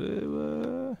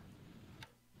the...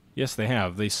 Yes, they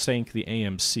have. They sank the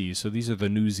AMC. So these are the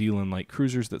New Zealand light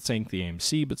cruisers that sank the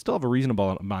AMC, but still have a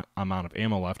reasonable amount of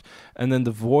ammo left. And then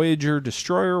the Voyager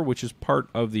destroyer, which is part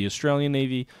of the Australian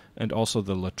Navy, and also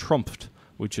the La Trumpt,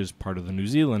 which is part of the New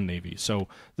Zealand Navy. So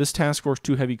this task force,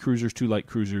 2 heavy cruisers, 2 light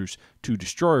cruisers, 2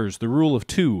 destroyers. The rule of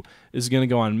 2 is going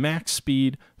to go on max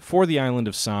speed for the island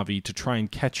of Savi to try and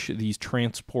catch these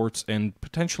transports and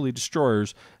potentially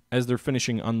destroyers as they're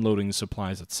finishing unloading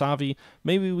supplies at Savi.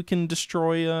 Maybe we can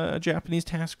destroy a Japanese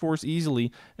task force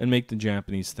easily and make the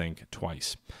Japanese think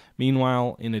twice.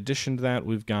 Meanwhile, in addition to that,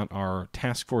 we've got our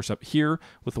task force up here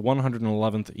with the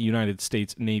 111th United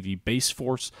States Navy Base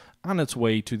Force on its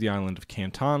way to the island of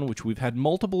Canton, which we've had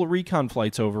multiple recon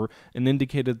flights over and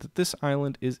indicated that this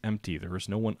island is empty. There is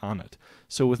no one on it.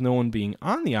 So with no one being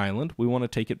on the island, we want to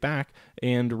take it back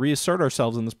and reassert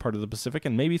ourselves in this part of the Pacific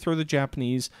and maybe throw the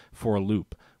Japanese for a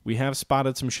loop. We have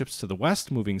spotted some ships to the west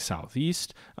moving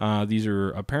southeast. These are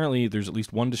apparently, there's at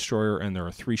least 1 destroyer and there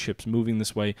are 3 ships moving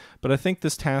this way. But I think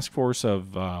this task force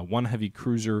of 1 heavy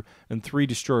cruiser and 3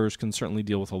 destroyers can certainly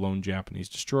deal with a lone Japanese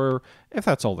destroyer if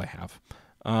that's all they have.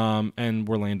 And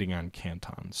we're landing on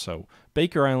Canton. So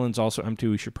Baker Island's also empty.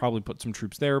 We should probably put some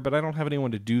troops there, but I don't have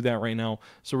anyone to do that right now.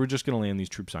 So we're just going to land these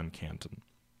troops on Canton.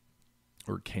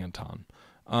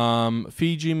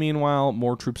 Fiji, meanwhile,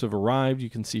 more troops have arrived. You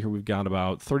can see here we've got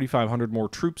about 3,500 more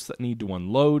troops that need to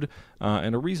unload,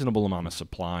 and a reasonable amount of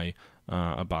supply,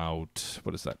 about,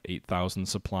 8,000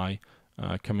 supply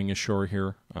coming ashore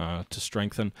here to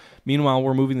strengthen. Meanwhile,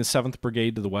 we're moving the 7th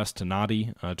Brigade to the west to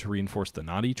Nadi to reinforce the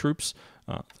Nadi troops,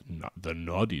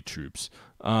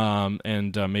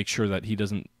 and make sure that he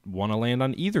doesn't want to land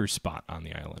on either spot on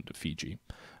the island of Fiji.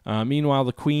 Meanwhile,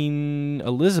 the Queen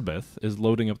Elizabeth is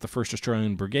loading up the 1st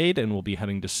Australian Brigade and will be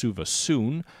heading to Suva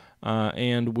soon.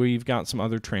 and we've got some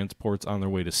other transports on their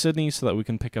way to Sydney so that we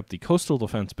can pick up the Coastal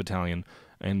Defense Battalion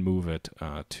and move it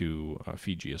to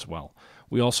Fiji as well.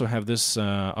 We also have this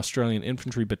Australian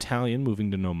Infantry Battalion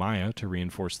moving to Nomaya to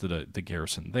reinforce the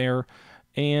garrison there.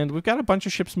 And we've got a bunch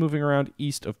of ships moving around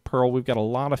east of Pearl. We've got a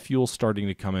lot of fuel starting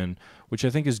to come in, which I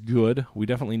think is good. We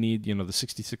definitely need, the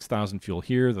 66,000 fuel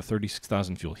here, the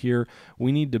 36,000 fuel here.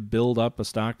 We need to build up a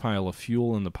stockpile of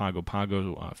fuel in the Pago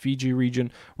Pago, Fiji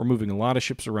region. We're moving a lot of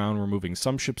ships around. We're moving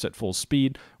some ships at full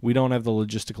speed. We don't have the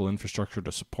logistical infrastructure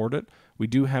to support it. We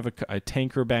do have a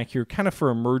tanker back here, kind of for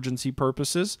emergency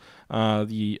purposes.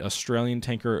 The Australian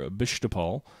tanker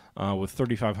Bishtapal, with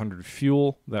 3,500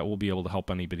 fuel that will be able to help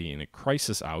anybody in a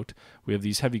crisis out. We have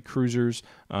these heavy cruisers,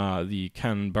 the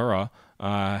Canberra,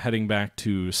 heading back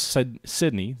to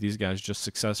Sydney. These guys just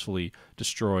successfully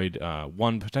destroyed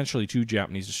one, potentially two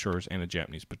Japanese destroyers and a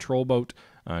Japanese patrol boat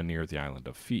near the island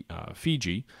of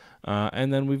Fiji.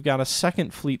 And then we've got a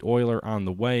second fleet oiler on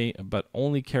the way, but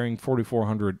only carrying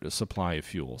 4,400 supply of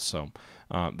fuel. So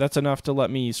that's enough to let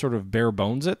me sort of bare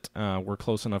bones it. We're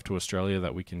close enough to Australia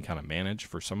that we can kind of manage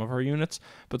for some of our units,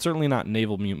 but certainly not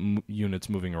naval units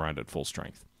moving around at full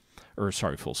strength.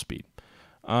 Full speed.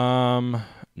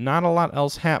 Not a lot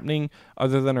else happening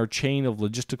other than our chain of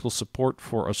logistical support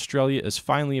for Australia is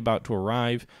finally about to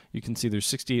arrive. You can see there's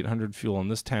 6,800 fuel in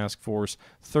this task force,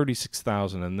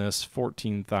 36,000 in this,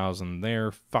 14,000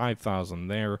 there, 5,000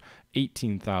 there,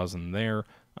 18,000 there.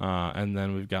 And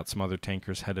then we've got some other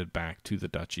tankers headed back to the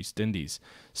Dutch East Indies.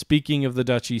 Speaking of the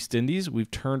Dutch East Indies, we've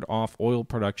turned off oil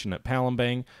production at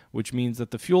Palembang, which means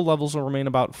that the fuel levels will remain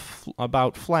about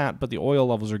flat, but the oil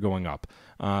levels are going up.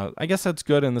 I guess that's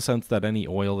good in the sense that any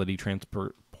oil that he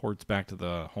transports back to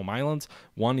the home islands,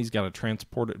 one, he's got to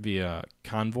transport it via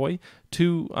convoy.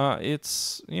 Two,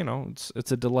 it's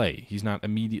a delay. He's not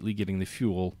immediately getting the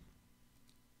fuel,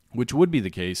 which would be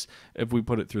the case if we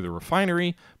put it through the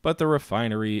refinery, but the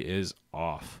refinery is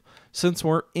off. Since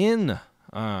we're in,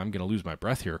 I'm going to lose my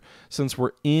breath here. Since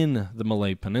we're in the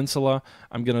Malay Peninsula,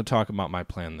 I'm going to talk about my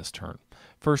plan this turn.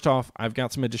 First off, I've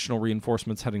got some additional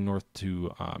reinforcements heading north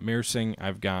to Mersing.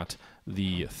 I've got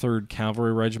the 3rd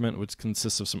Cavalry Regiment, which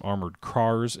consists of some armored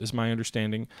cars, is my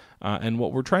understanding. And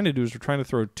what we're trying to do is we're trying to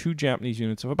throw 2 Japanese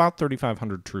units of about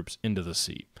 3,500 troops into the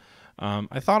sea.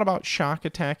 I thought about shock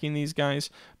attacking these guys,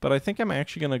 but I think I'm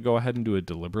actually going to go ahead and do a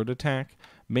deliberate attack,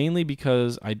 mainly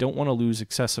because I don't want to lose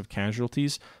excessive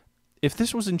casualties. If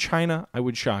this was in China, I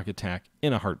would shock attack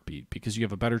in a heartbeat because you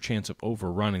have a better chance of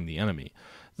overrunning the enemy.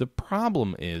 The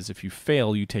problem is if you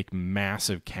fail, you take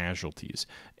massive casualties,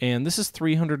 and this is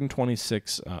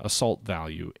 326 assault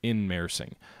value in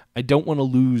Mersing. I don't want to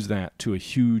lose that to a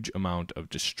huge amount of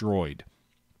destroyed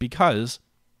because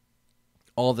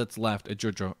all that's left at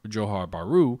Johor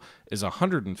Bahru is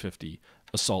 150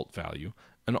 assault value,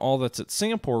 and all that's at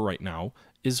Singapore right now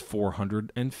is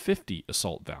 450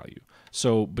 assault value.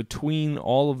 So between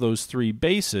all of those 3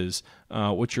 bases,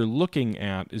 what you're looking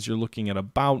at is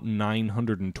about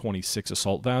 926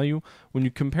 assault value. When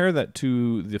you compare that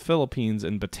to the Philippines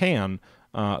and Bataan,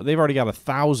 they've already got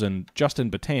 1,000 just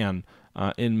in Bataan.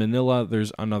 In Manila,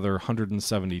 there's another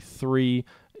 173.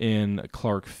 In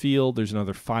Clark Field, there's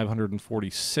another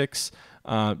 546.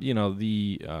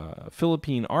 The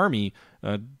Philippine Army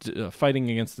fighting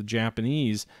against the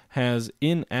Japanese has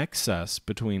in excess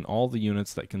between all the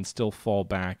units that can still fall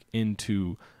back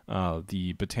into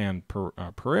the Bataan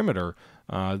perimeter.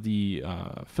 The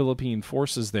Philippine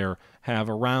forces there have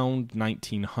around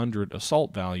 1,900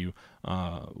 assault value,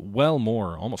 well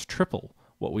more, almost triple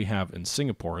what we have in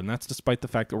Singapore, and that's despite the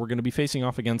fact that we're going to be facing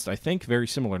off against, I think, very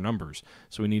similar numbers,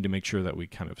 so we need to make sure that we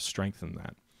kind of strengthen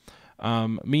that.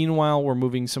 Meanwhile, we're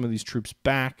moving some of these troops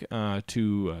back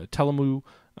to Telemu,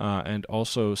 and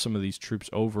also some of these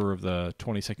troops over of the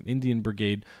 22nd Indian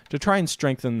Brigade to try and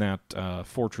strengthen that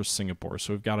Fortress Singapore.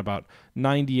 So we've got about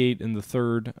 98 in the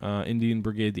 3rd Indian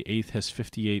Brigade. The 8th has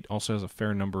 58, also has a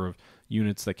fair number of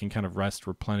units that can kind of rest,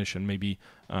 replenish, and maybe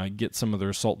get some of their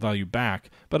assault value back.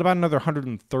 But about another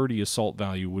 130 assault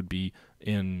value would be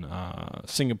in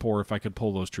Singapore if I could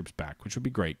pull those troops back, which would be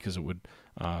great because it would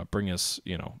bring us,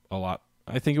 a lot.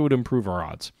 I think it would improve our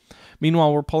odds.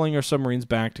 Meanwhile, we're pulling our submarines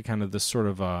back to kind of this sort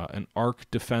of an arc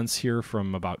defense here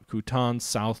from about Kutan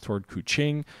south toward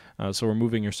Kuching. So we're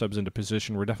moving our subs into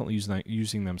position. We're definitely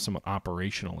using them somewhat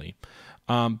operationally.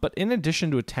 But in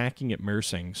addition to attacking at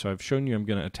Mersing, so I've shown you I'm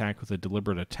going to attack with a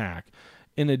deliberate attack.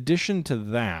 In addition to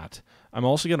that, I'm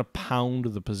also going to pound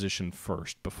the position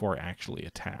first before I actually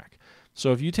attack.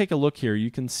 So if you take a look here,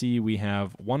 you can see we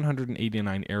have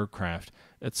 189 aircraft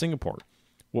at Singapore.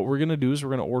 what we're going to do is we're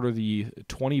going to order the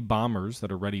 20 bombers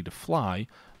that are ready to fly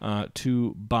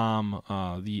to bomb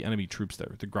the enemy troops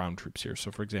there, the ground troops here.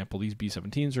 So, for example, these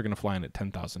B-17s are going to fly in at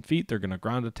 10,000 feet. They're going to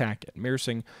ground attack at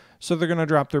Mersing, so they're going to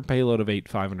drop their payload of 8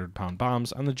 500-pound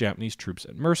bombs on the Japanese troops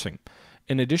at Mersing.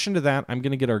 In addition to that, I'm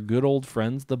going to get our good old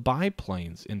friends, the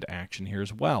biplanes, into action here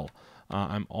as well.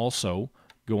 I'm also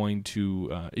going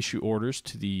to issue orders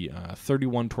to the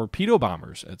 31 torpedo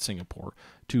bombers at Singapore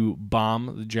to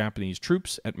bomb the Japanese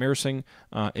troops at Mersing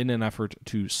in an effort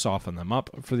to soften them up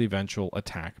for the eventual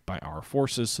attack by our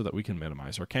forces so that we can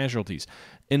minimize our casualties.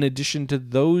 In addition to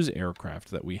those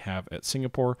aircraft that we have at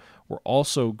Singapore, we're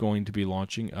also going to be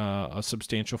launching a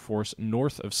substantial force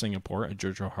north of Singapore at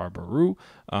Johor Bahru,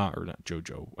 or not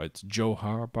Jojo, it's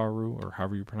Johor Bahru, or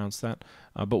however you pronounce that.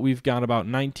 But we've got about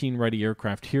 19 ready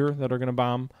aircraft here that are going to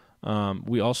bomb.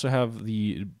 We also have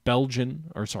the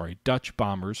Dutch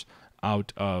bombers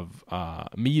out of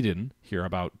Medan here,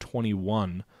 about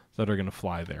 21 that are going to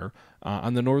fly there.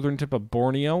 On the northern tip of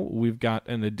Borneo, we've got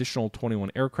an additional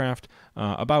 21 aircraft.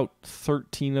 About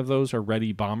 13 of those are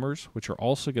ready bombers, which are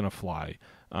also going to fly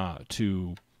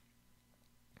to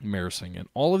Mersing. And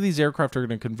all of these aircraft are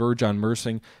going to converge on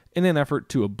Mersing in an effort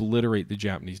to obliterate the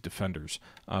Japanese defenders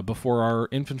before our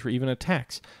infantry even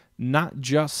attacks. Not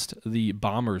just the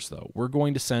bombers, though. We're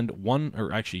going to send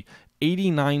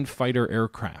 89 fighter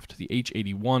aircraft, the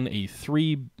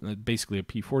H-81A3, basically a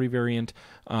P-40 variant,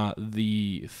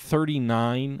 the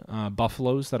 39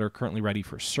 Buffaloes that are currently ready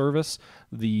for service,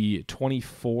 the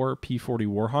 24 P-40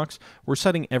 Warhawks. We're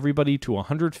setting everybody to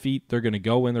 100 feet. They're going to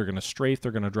go in, they're going to strafe,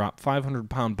 they're going to drop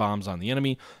 500-pound bombs on the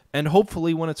enemy, and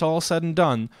hopefully when it's all said and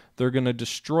done, they're going to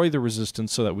destroy the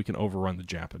resistance so that we can overrun the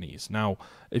Japanese. Now,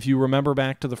 if you remember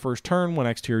back to the first turn when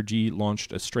XTRG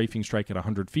launched a strafing strike at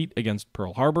 100 feet against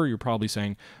Pearl Harbor, you're probably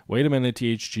saying, wait a minute,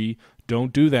 THG,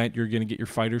 don't do that. You're going to get your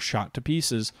fighters shot to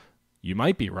pieces. You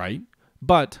might be right,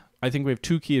 but I think we have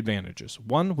two key advantages.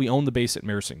 One, we own the base at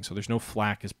Mersing, so there's no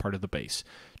flak as part of the base.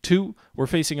 Two, we're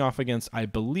facing off against, I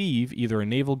believe, either a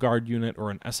Naval Guard unit or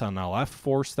an SNLF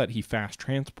force that he fast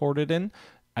transported in.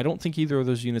 I don't think either of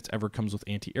those units ever comes with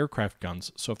anti-aircraft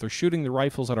guns, so if they're shooting the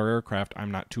rifles at our aircraft,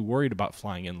 I'm not too worried about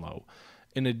flying in low.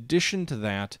 In addition to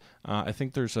that, I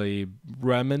think there's a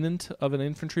remnant of an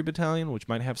infantry battalion, which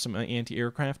might have some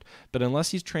anti-aircraft, but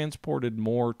unless he's transported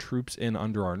more troops in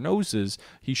under our noses,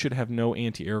 he should have no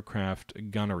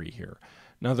anti-aircraft gunnery here.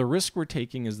 Now, the risk we're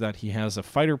taking is that he has a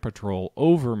fighter patrol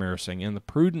over Mersing, and the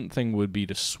prudent thing would be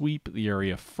to sweep the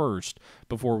area first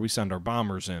before we send our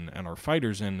bombers in and our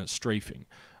fighters in strafing.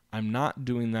 I'm not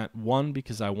doing that, one,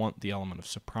 because I want the element of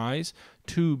surprise,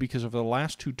 two, because over the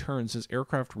last two turns, his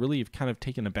aircraft really have kind of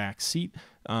taken a back seat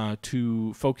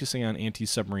to focusing on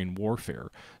anti-submarine warfare.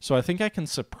 So I think I can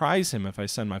surprise him if I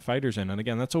send my fighters in, and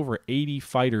again, that's over 80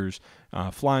 fighters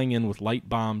flying in with light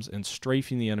bombs and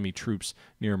strafing the enemy troops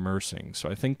near Mersing. So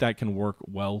I think that can work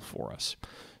well for us.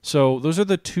 So those are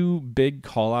the two big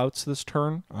call-outs this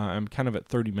turn. I'm kind of at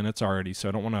 30 minutes already, so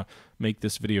I don't want to make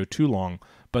this video too long.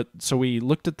 But so we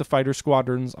looked at the fighter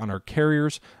squadrons on our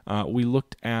carriers. We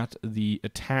looked at the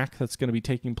attack that's going to be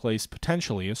taking place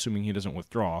potentially, assuming he doesn't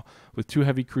withdraw, with 2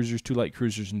 heavy cruisers, 2 light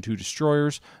cruisers, and 2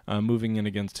 destroyers moving in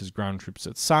against his ground troops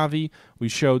at Savi. We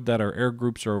showed that our air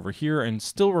groups are over here and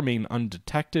still remain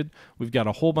undetected. We've got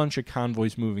a whole bunch of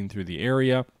convoys moving through the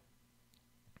area.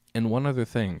 And one other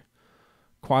thing.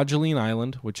 Kwajalein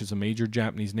Island, which is a major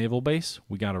Japanese naval base,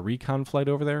 we got a recon flight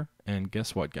over there, and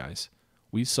guess what, guys?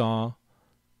 We saw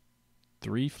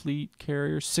 3 fleet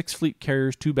carriers, 6 fleet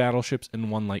carriers, 2 battleships, and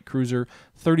 1 light cruiser,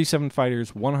 37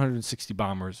 fighters, 160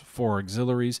 bombers, 4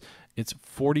 auxiliaries. It's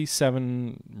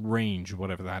 47 range,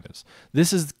 whatever that is.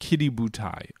 This is Kitty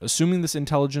Butai. Assuming this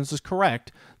intelligence is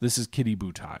correct, this is Kitty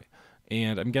Butai.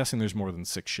 And I'm guessing there's more than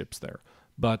 6 ships there.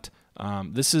 But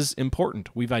this is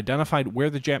important. We've identified where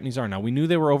the Japanese are. Now, we knew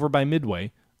they were over by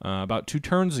Midway about 2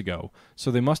 turns ago, so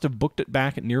they must have booked it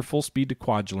back at near full speed to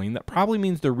Kwajalein. That probably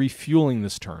means they're refueling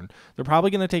this turn. They're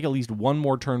probably going to take at least 1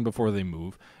 more turn before they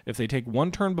move. If they take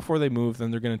 1 turn before they move,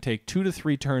 then they're going to take 2 to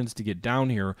 3 turns to get down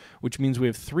here, which means we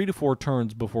have 3 to 4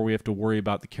 turns before we have to worry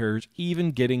about the carriers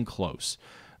even getting close.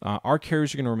 Our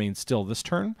carriers are going to remain still this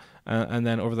turn, and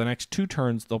then over the next 2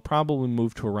 turns, they'll probably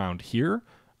move to around here,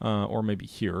 or maybe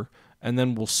here, and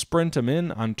then we'll sprint them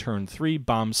in on turn 3,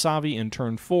 bomb Savi in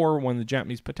turn 4 when the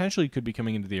Japanese potentially could be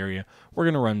coming into the area. We're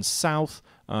going to run south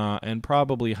and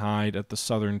probably hide at the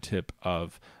southern tip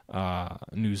of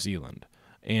New Zealand.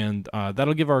 And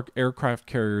that'll give our aircraft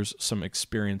carriers some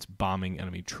experience bombing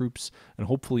enemy troops and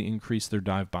hopefully increase their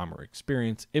dive bomber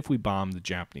experience if we bomb the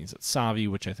Japanese at Savi,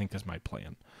 which I think is my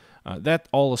plan. That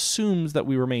all assumes that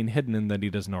we remain hidden and that he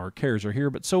doesn't know our carriers are here,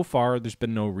 but so far there's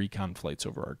been no recon flights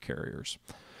over our carriers.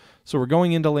 So we're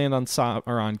going in to land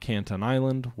on Canton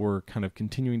Island. We're kind of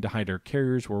continuing to hide our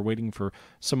carriers. We're waiting for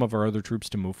some of our other troops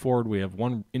to move forward. We have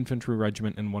one infantry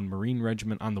regiment and one marine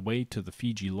regiment on the way to the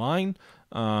Fiji line,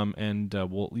 and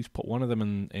we'll at least put one of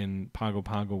them in Pago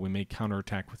Pago. We may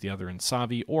counterattack with the other in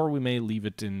Savi, or we may leave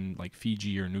it in like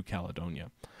Fiji or New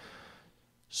Caledonia.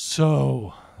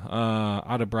 So,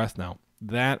 out of breath now.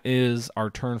 That is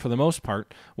our turn for the most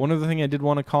part. One other thing I did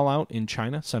want to call out in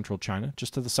China, central China,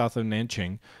 just to the south of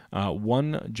Nanjing,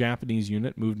 one Japanese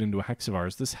unit moved into a hex of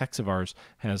ours. This hex of ours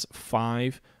has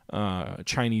 5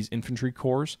 Chinese infantry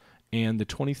corps and the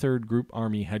 23rd Group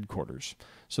Army headquarters.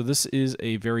 So this is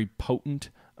a very potent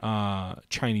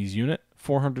Chinese unit.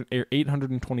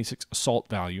 826 assault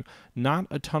value, not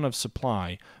a ton of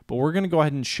supply, but we're going to go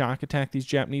ahead and shock attack these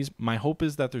Japanese. My hope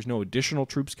is that there's no additional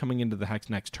troops coming into the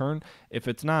hex next turn. If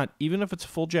it's not, even if it's a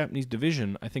full Japanese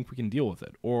division, I think we can deal with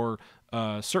it. Or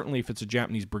certainly if it's a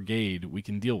Japanese brigade, we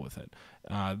can deal with it.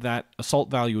 That assault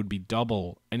value would be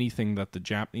double anything that the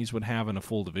Japanese would have in a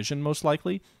full division, most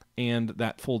likely, and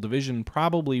that full division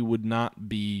probably would not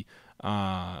be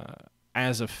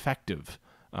as effective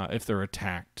if they're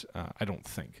attacked, I don't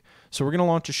think. So we're going to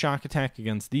launch a shock attack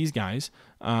against these guys,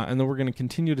 and then we're going to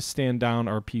continue to stand down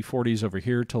our P-40s over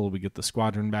here till we get the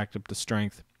squadron backed up to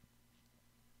strength.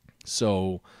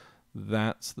 So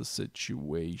that's the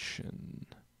situation.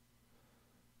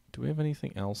 Do we have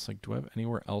anything else? Like, do I have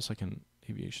anywhere else I can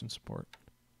aviation support?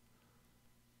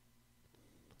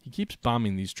 He keeps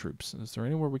bombing these troops. Is there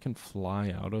anywhere we can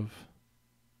fly out of?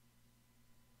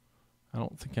 I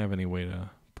don't think I have any way to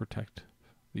protect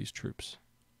these troops.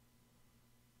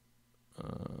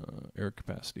 Air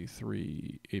capacity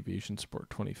 3, aviation support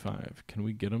 25. Can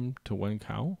we get them to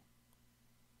Wencao?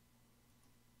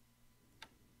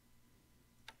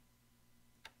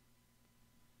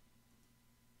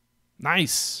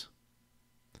 Nice.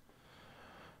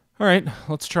 All right,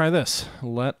 let's try this.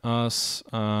 Let us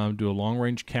do a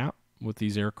long-range cap with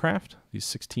these aircraft, these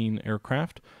 16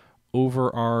 aircraft,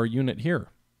 over our unit here.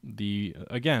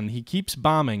 Again, he keeps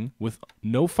bombing with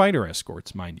no fighter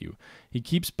escorts, mind you. He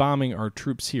keeps bombing our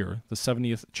troops here, the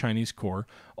 70th Chinese Corps.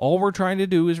 All we're trying to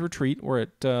do is retreat. We're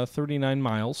at 39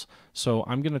 miles, so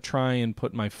I'm going to try and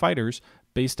put my fighters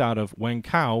based out of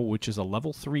Wencao, which is a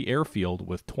level 3 airfield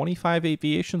with 25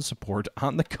 aviation support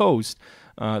on the coast.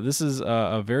 This is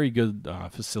a very good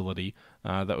facility.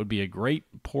 That would be a great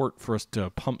port for us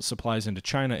to pump supplies into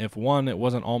China if, 1, it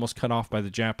wasn't almost cut off by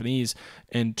the Japanese,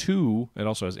 and 2, it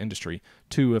also has industry,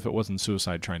 2, if it wasn't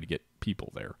suicide trying to get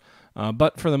people there.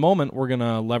 But for the moment, we're going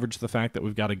to leverage the fact that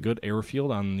we've got a good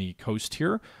airfield on the coast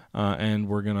here, and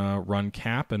we're going to run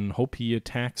cap and hope he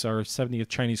attacks our 70th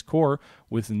Chinese Corps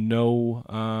with no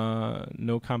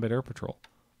combat air patrol,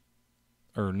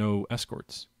 or no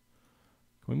escorts.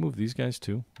 Can we move these guys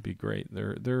too? It'd be great.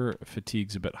 Their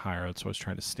fatigue's a bit higher. That's why I was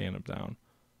trying to stand them down.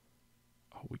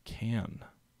 Oh, we can.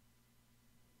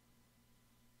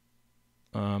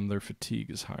 Their fatigue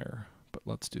is higher, but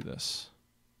let's do this.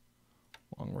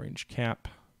 Long range cap.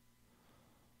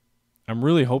 I'm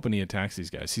really hoping he attacks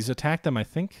these guys. He's attacked them, I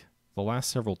think, the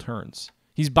last several turns.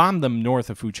 He's bombed them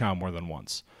north of Fuchao more than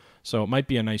once. So it might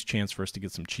be a nice chance for us to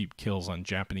get some cheap kills on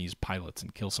Japanese pilots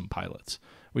and kill some pilots,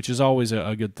 which is always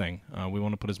a good thing. We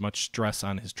want to put as much stress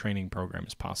on his training program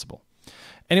as possible.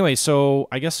 Anyway, so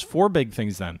I guess 4 big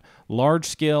things then.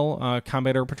 Large-scale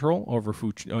combat air patrol over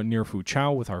near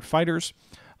Fuchao with our fighters.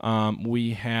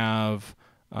 We have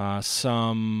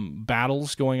some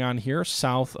battles going on here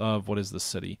south of, what is the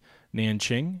city?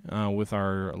 Nanjing, with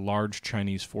our large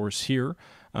Chinese force here.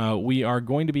 We are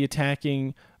going to be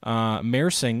attacking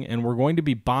Mersing, and we're going to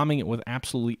be bombing it with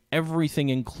absolutely everything,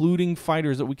 including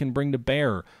fighters that we can bring to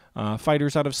bear.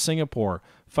 Fighters out of Singapore,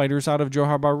 fighters out of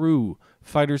Johor Bahru,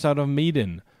 fighters out of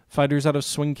Medan, fighters out of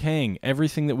Swing Kang.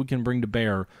 Everything that we can bring to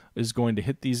bear is going to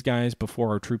hit these guys before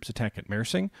our troops attack at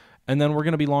Mersing. And then we're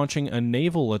going to be launching a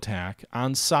naval attack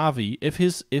on Savi if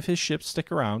his ships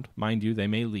stick around. Mind you, they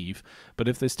may leave, but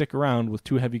if they stick around with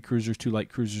 2 heavy cruisers, 2 light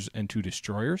cruisers, and 2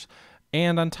 destroyers.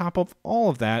 And on top of all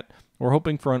of that, we're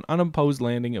hoping for an unopposed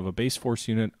landing of a base force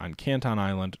unit on Canton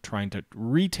Island, trying to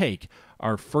retake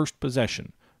our first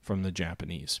possession from the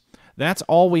Japanese. That's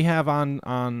all we have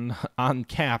on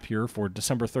cap here for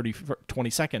December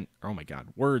 22nd. Oh my God,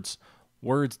 words,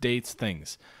 dates,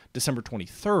 things. December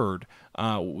 23rd,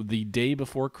 the day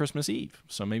before Christmas Eve.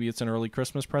 So maybe it's an early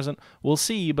Christmas present. We'll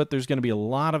see, but there's going to be a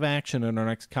lot of action in our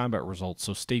next combat results,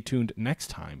 so stay tuned next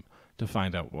time to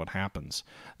find out what happens.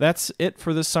 That's it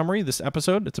for this summary, this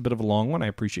episode. It's a bit of a long one. I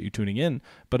appreciate you tuning in.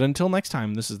 But until next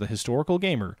time, this is the Historical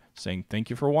Gamer saying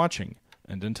thank you for watching.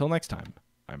 And until next time,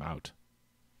 I'm out.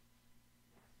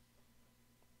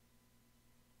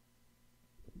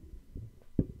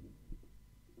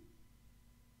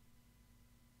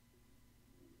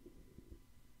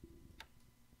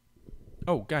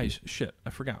 Oh, guys, shit,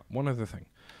 I forgot. One other thing.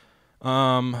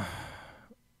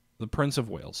 The Prince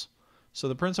of Wales. So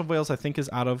the Prince of Wales, I think, is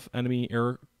out of enemy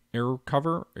air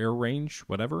cover, air range,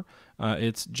 whatever.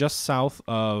 It's just south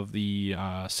of the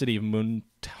city of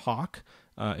Muntok.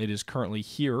 It is currently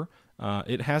here.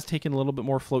 It has taken a little bit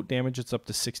more float damage. It's up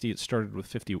to 60. It started with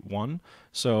 51.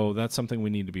 So that's something we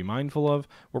need to be mindful of.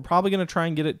 We're probably going to try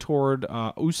and get it toward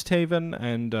Oosthaven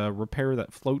and repair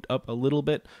that float up a little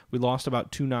bit. We lost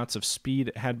about 2 knots of speed.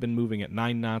 It had been moving at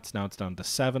 9 knots. Now it's down to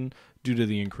 7 due to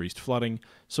the increased flooding.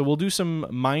 So we'll do some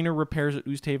minor repairs at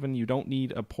Oosthaven. You don't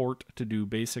need a port to do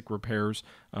basic repairs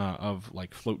of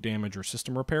like float damage or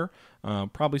system repair.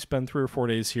 Probably spend 3 or 4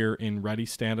 days here in ready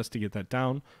status to get that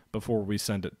down before we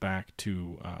send it back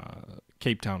to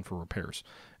Cape Town for repairs.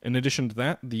 In addition to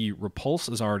that, the repulse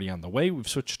is already on the way. We've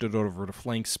switched it over to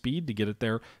flank speed to get it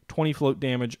there. 20 float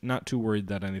damage, not too worried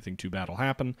that anything too bad will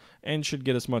happen, and should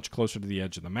get us much closer to the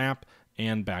edge of the map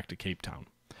and back to Cape Town.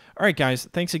 All right, guys,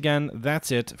 thanks again.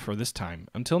 That's it for this time.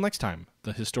 Until next time,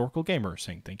 the Historical Gamer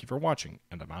saying thank you for watching,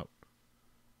 and I'm out.